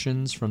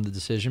emotions from the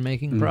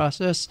decision-making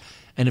process.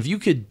 And if you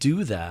could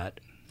do that,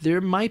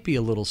 there might be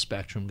a little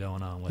spectrum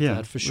going on with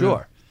that for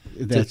sure.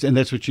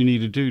 That's what you need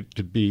to do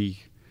to be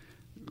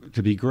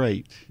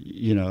great.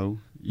 You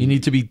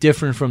need to be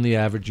different from the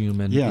average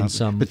human in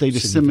some. But they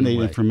disseminate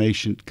way.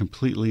 Information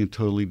completely and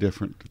totally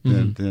different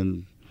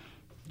than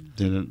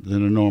a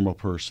normal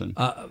person.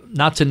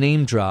 Not to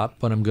name drop,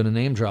 but I'm going to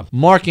name drop.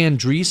 Mark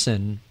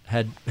Andreessen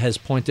has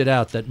pointed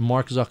out that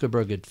Mark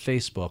Zuckerberg at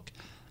Facebook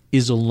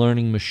is a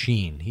learning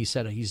machine. He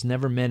said he's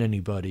never met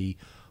anybody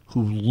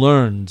who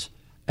learned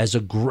as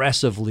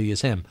aggressively as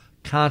him,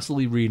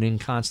 constantly reading,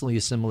 constantly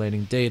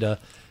assimilating data,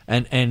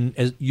 and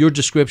as your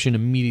description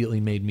immediately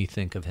made me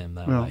think of him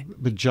that way.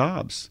 But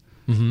Jobs,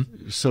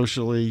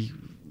 socially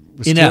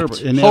was inept,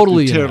 terrible,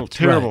 totally terrible, inept.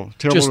 terrible Right.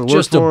 to work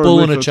just a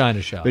bull in a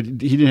china shop. But he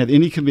didn't have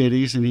any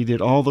committees, and he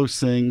did all those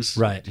things.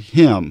 Right.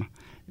 Him,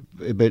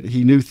 but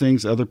he knew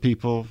things other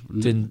people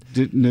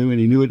didn't knew, and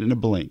he knew it in a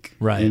blink.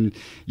 Right. And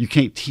you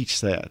can't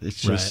teach that.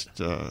 It's just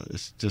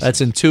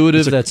that's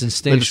intuitive. That's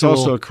instinctual. But it's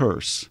also a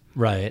curse.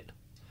 Right.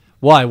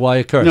 Why? Why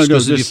a curse? No,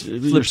 Because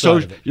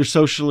you're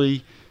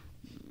socially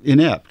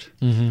inept,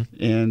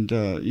 Mm-hmm. and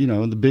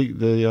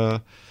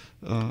the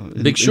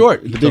Big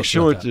Short. The Big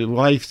Short. The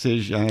wife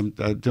says, "I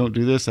don't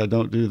do this. I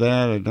don't do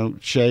that. I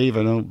don't shave.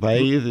 I don't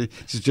bathe."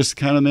 It's just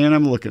the kind of man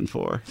I'm looking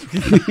for.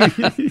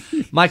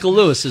 Michael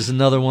Lewis is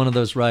another one of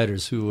those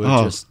writers who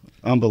are just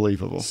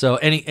unbelievable. So,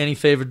 any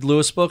favorite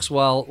Lewis books?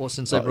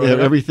 Since I brought it up?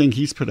 Everything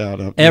he's put out.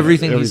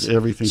 Everything.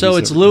 So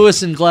it's ever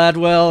Lewis and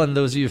Gladwell, and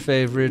those are your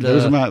favorite.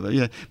 Those are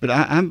my But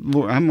I'm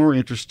more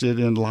interested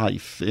in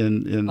life,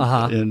 in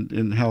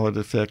how it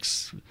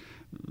affects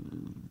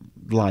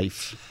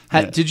life.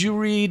 Did you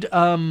read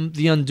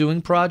The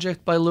Undoing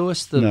Project by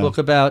Lewis? The book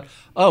about,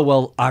 I'm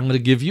going to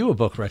give you a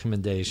book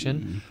recommendation.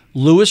 Mm-hmm.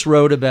 Lewis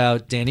wrote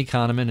about Danny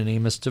Kahneman and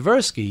Amos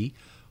Tversky,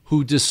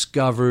 who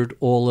discovered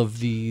all of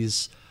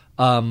these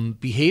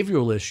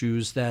behavioral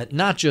issues that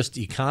not just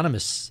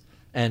economists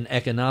and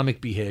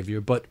economic behavior,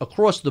 but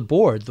across the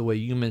board, the way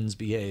humans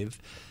behave.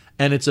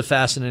 And it's a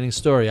fascinating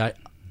story.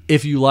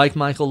 If you like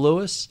Michael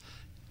Lewis,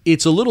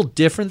 it's a little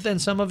different than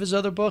some of his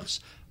other books,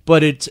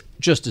 but it's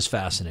just as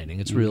fascinating.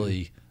 It's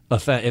really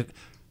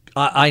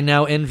I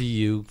now envy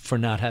you for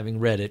not having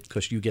read it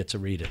because you get to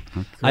read it.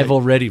 Okay. I've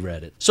already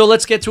read it. So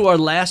let's get to our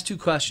last two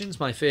questions,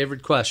 my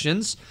favorite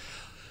questions.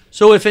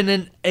 So if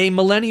a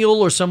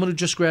millennial or someone who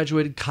just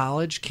graduated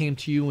college came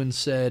to you and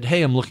said,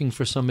 hey, I'm looking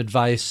for some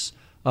advice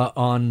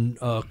on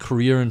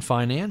career in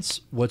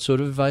finance, what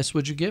sort of advice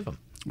would you give them?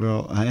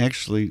 Well, I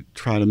actually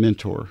try to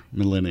mentor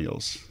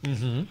millennials.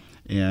 Mm-hmm.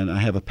 And I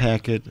have a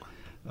packet.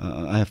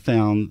 I have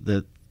found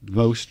that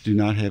most do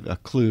not have a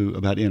clue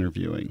about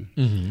interviewing.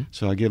 Mm-hmm.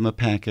 So I give them a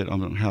packet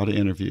on how to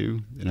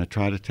interview, and I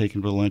try to take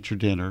them to lunch or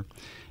dinner.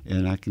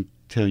 And I can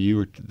tell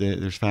you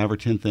there's 5 or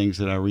 10 things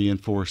that I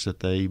reinforce that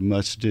they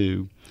must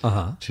do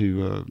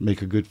to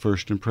make a good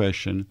first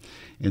impression.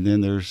 And then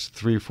there's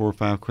 3 or 4 or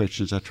 5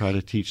 questions I try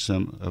to teach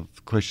them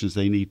of questions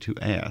they need to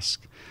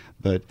ask.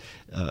 But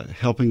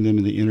helping them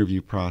in the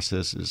interview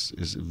process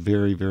is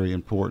very, very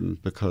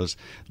important because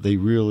they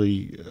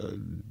really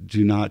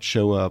do not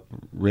show up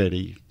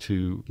ready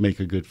to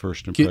make a good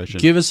first impression.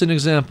 Give us an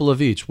example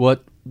of each.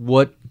 What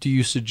do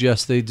you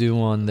suggest they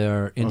do on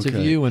their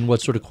interview, and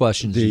what sort of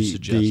questions do you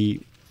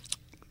suggest?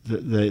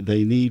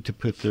 They need to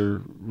put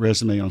their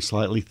resume on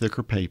slightly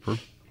thicker paper.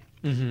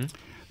 Mm-hmm.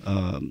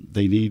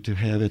 They need to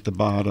have at the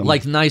bottom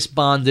like nice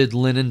bonded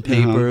linen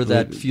paper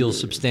that feels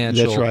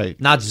substantial. That's right.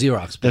 Not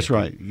Xerox paper. That's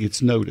right.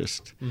 It's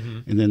noticed.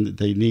 Mm-hmm. And then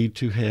they need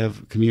to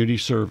have community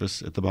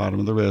service at the bottom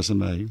of the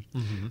resume.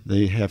 Mm-hmm.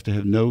 They have to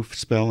have no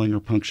spelling or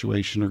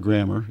punctuation or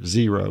grammar,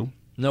 0.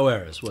 No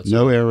errors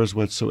whatsoever. No errors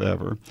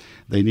whatsoever.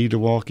 They need to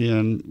walk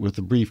in with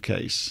a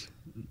briefcase.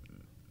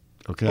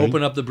 Okay.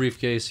 Open up the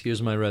briefcase.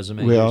 Here's my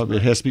resume. Well,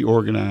 it has to be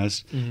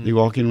organized. Mm-hmm. They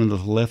walk in with the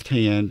left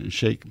hand and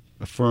shake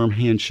a firm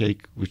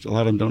handshake, which a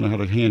lot of them don't know how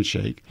to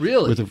handshake.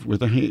 Really?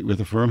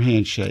 With a firm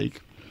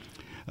handshake.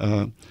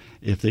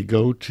 If they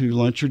go to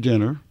lunch or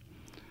dinner,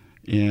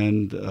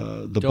 and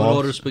the don't boss,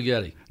 order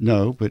spaghetti.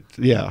 No, but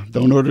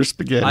don't order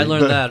spaghetti. I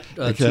learned that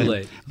too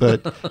late.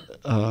 But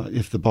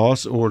if the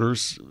boss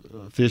orders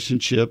fish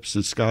and chips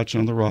and scotch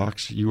on the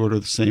rocks, you order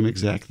the same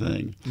exact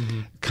thing.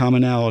 Mm-hmm.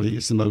 Commonality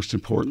is the most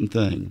important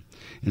thing.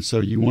 And so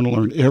you want to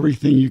learn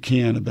everything you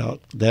can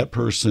about that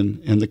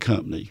person and the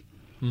company,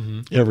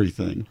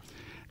 everything.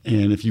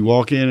 And if you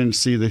walk in and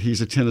see that he's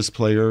a tennis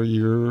player,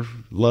 you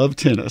love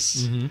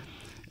tennis. Mm-hmm.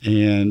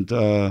 And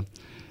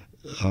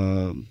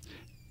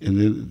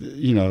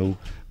then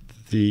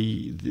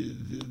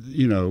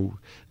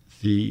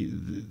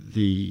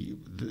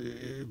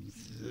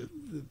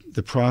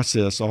the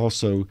process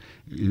also.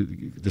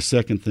 The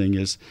second thing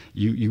is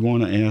you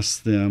want to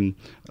ask them,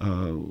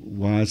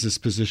 why is this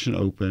position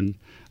open?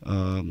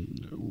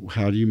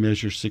 How do you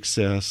measure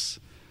success?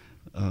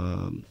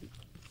 Good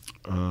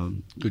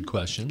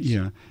questions.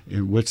 Yeah,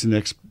 and what's the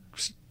next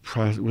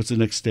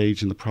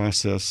stage in the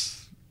process?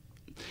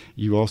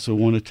 You also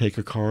want to take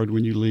a card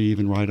when you leave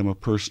and write them a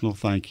personal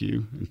thank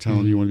you and tell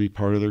them you want to be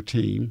part of their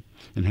team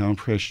and how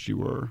impressed you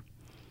were.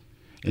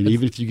 And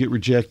even if you get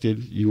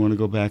rejected, you want to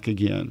go back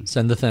again.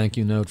 Send the thank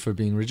you note for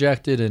being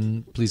rejected,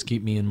 and please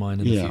keep me in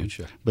mind in the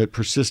future. But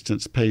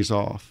persistence pays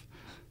off.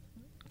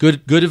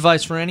 Good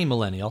advice for any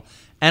millennial.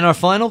 And our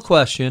final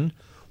question,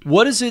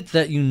 what is it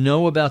that you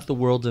know about the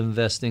world of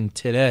investing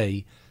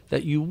today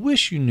that you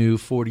wish you knew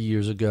 40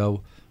 years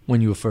ago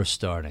when you were first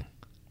starting?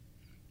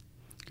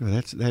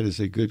 That is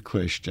a good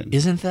question.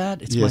 Isn't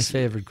that? It's my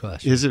favorite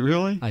question. Is it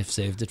really? I've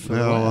saved it for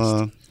the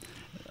last.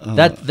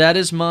 That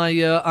is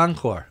my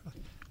encore.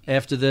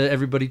 After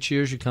everybody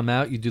cheers, you come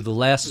out, you do the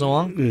last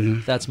song.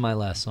 Mm-hmm. That's my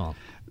last song.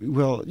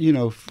 Well,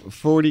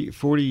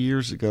 40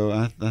 years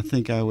ago, I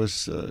think I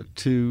was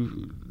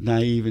too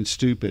naive and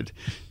stupid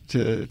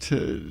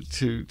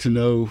to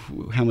know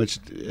how much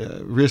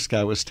risk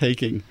I was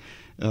taking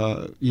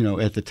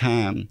at the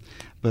time.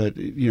 But,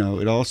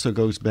 it also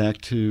goes back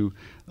to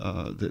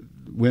the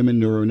women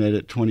neuronet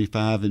at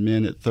 25 and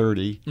men at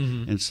 30.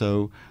 Mm-hmm. And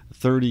so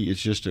 30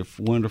 is just a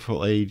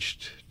wonderful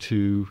age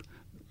to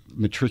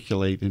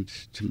matriculate and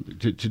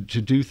to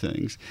do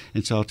things.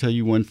 And so I'll tell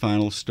you one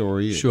final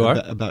story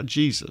about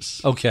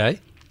Jesus. Okay.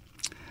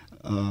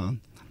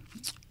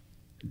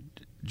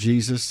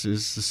 Jesus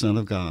is the Son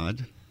of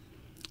God.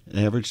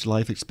 Average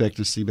life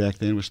expectancy back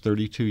then was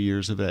 32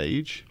 years of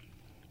age.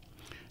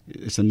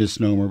 It's a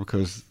misnomer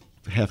because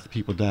half the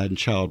people died in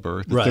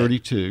childbirth. Right.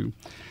 32.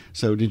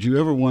 So did you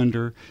ever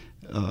wonder,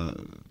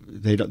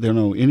 they don't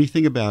know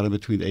anything about him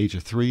between the age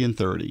of 3 and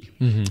 30.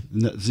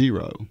 Mm-hmm.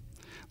 Zero.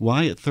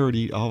 Why at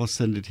 30 all of a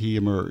sudden did he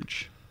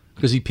emerge?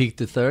 Because he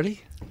peaked at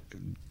 30?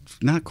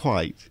 Not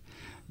quite.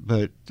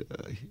 But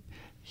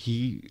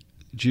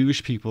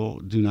Jewish people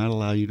do not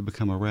allow you to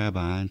become a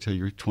rabbi until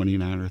you're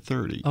 29 or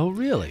 30. Oh,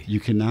 really? You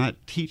cannot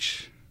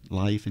teach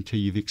life until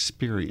you've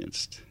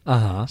experienced.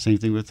 Uh-huh. Same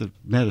thing with the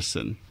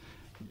medicine.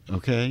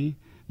 Okay?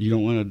 You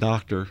don't want a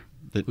doctor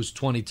who's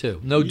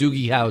 22. No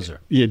Doogie Howser.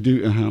 Yeah,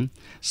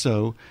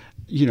 So,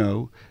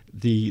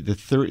 the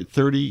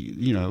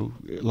 30,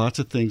 lots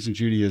of things in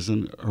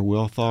Judaism are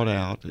well thought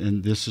out,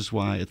 and this is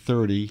why at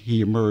 30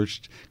 he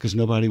emerged, because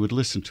nobody would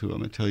listen to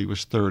him until he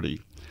was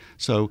 30.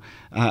 So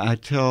I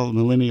tell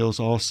millennials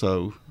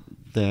also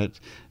that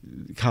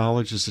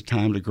college is a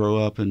time to grow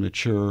up and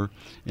mature,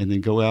 and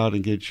then go out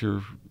and get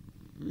your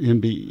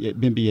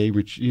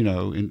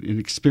MBA, and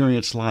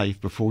experience life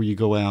before you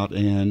go out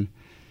and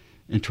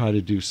try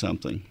to do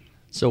something.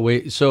 So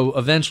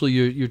eventually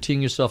you're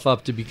teeing yourself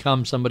up to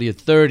become somebody at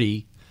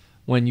 30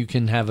 when you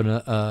can have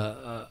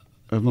a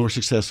more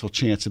successful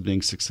chance of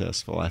being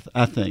successful.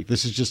 I think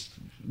this is just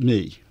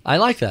me. I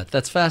like that.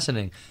 That's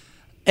fascinating.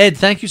 Ed,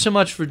 thank you so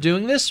much for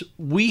doing this.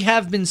 We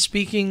have been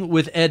speaking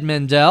with Ed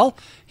Mendel.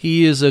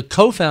 He is a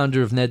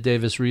co-founder of Ned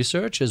Davis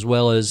Research, as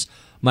well as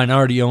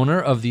minority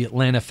owner of the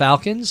Atlanta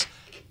Falcons.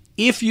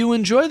 If you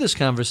enjoy this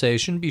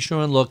conversation, be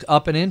sure and look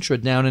up an inch or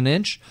down an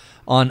inch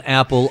on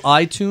Apple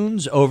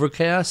iTunes,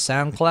 Overcast,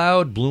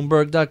 SoundCloud,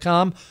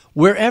 Bloomberg.com,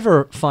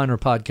 wherever finer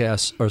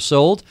podcasts are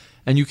sold.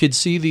 And you could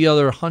see the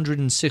other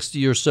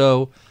 160 or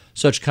so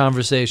such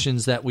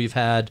conversations that we've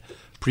had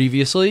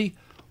previously.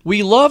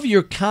 We love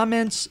your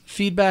comments,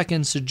 feedback,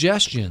 and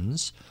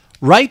suggestions.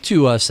 Write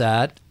to us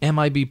at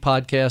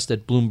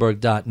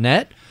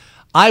mibpodcast@bloomberg.net.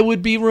 I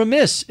would be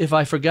remiss if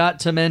I forgot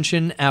to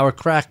mention our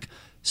crack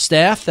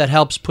staff that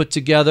helps put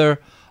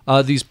together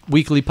these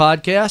weekly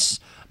podcasts.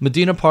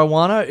 Medina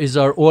Parwana is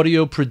our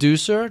audio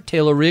producer.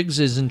 Taylor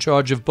Riggs is in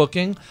charge of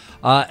booking.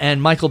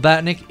 And Michael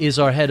Batnick is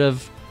our head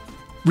of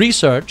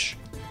research.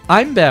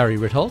 I'm Barry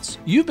Ritholtz.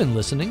 You've been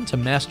listening to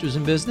Masters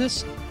in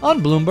Business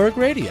on Bloomberg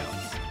Radio.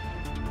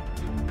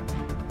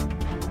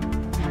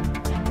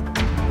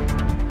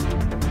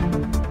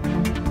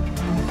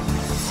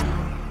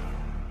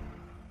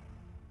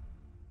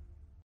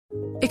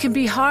 It can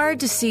be hard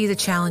to see the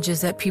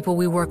challenges that people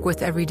we work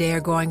with every day are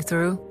going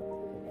through.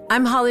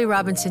 I'm Holly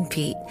Robinson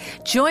Peete.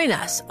 Join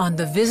us on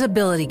The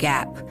Visibility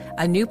Gap,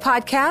 a new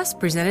podcast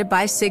presented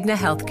by Cigna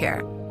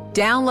Healthcare.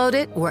 Download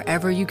it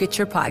wherever you get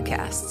your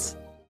podcasts.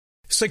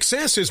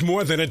 Success is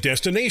more than a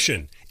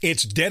destination.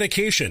 It's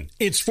dedication,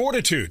 it's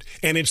fortitude,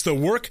 and it's the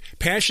work,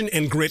 passion,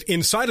 and grit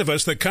inside of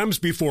us that comes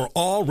before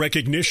all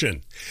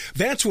recognition.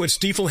 That's what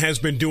Stifel has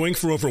been doing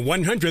for over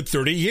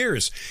 130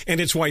 years,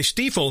 and it's why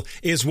Stifel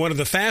is one of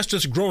the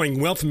fastest growing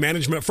wealth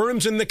management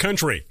firms in the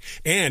country.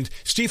 And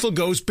Stifel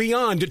goes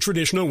beyond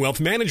traditional wealth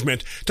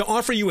management to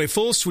offer you a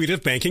full suite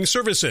of banking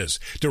services,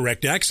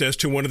 direct access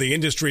to one of the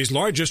industry's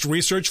largest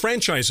research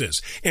franchises,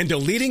 and a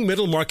leading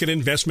middle market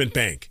investment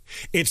bank.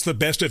 It's the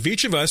best of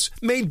each of us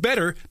made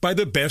better by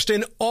the best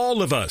in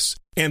all of us.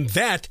 And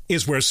that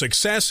is where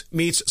success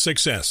meets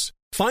success.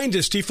 Find a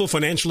Stifel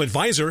financial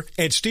advisor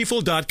at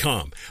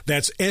Stifel.com.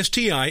 That's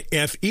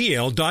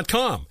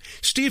Stifel.com.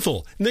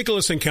 Stifel,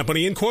 Nicholas &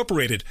 Company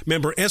Incorporated,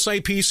 member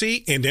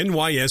SIPC and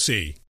NYSE.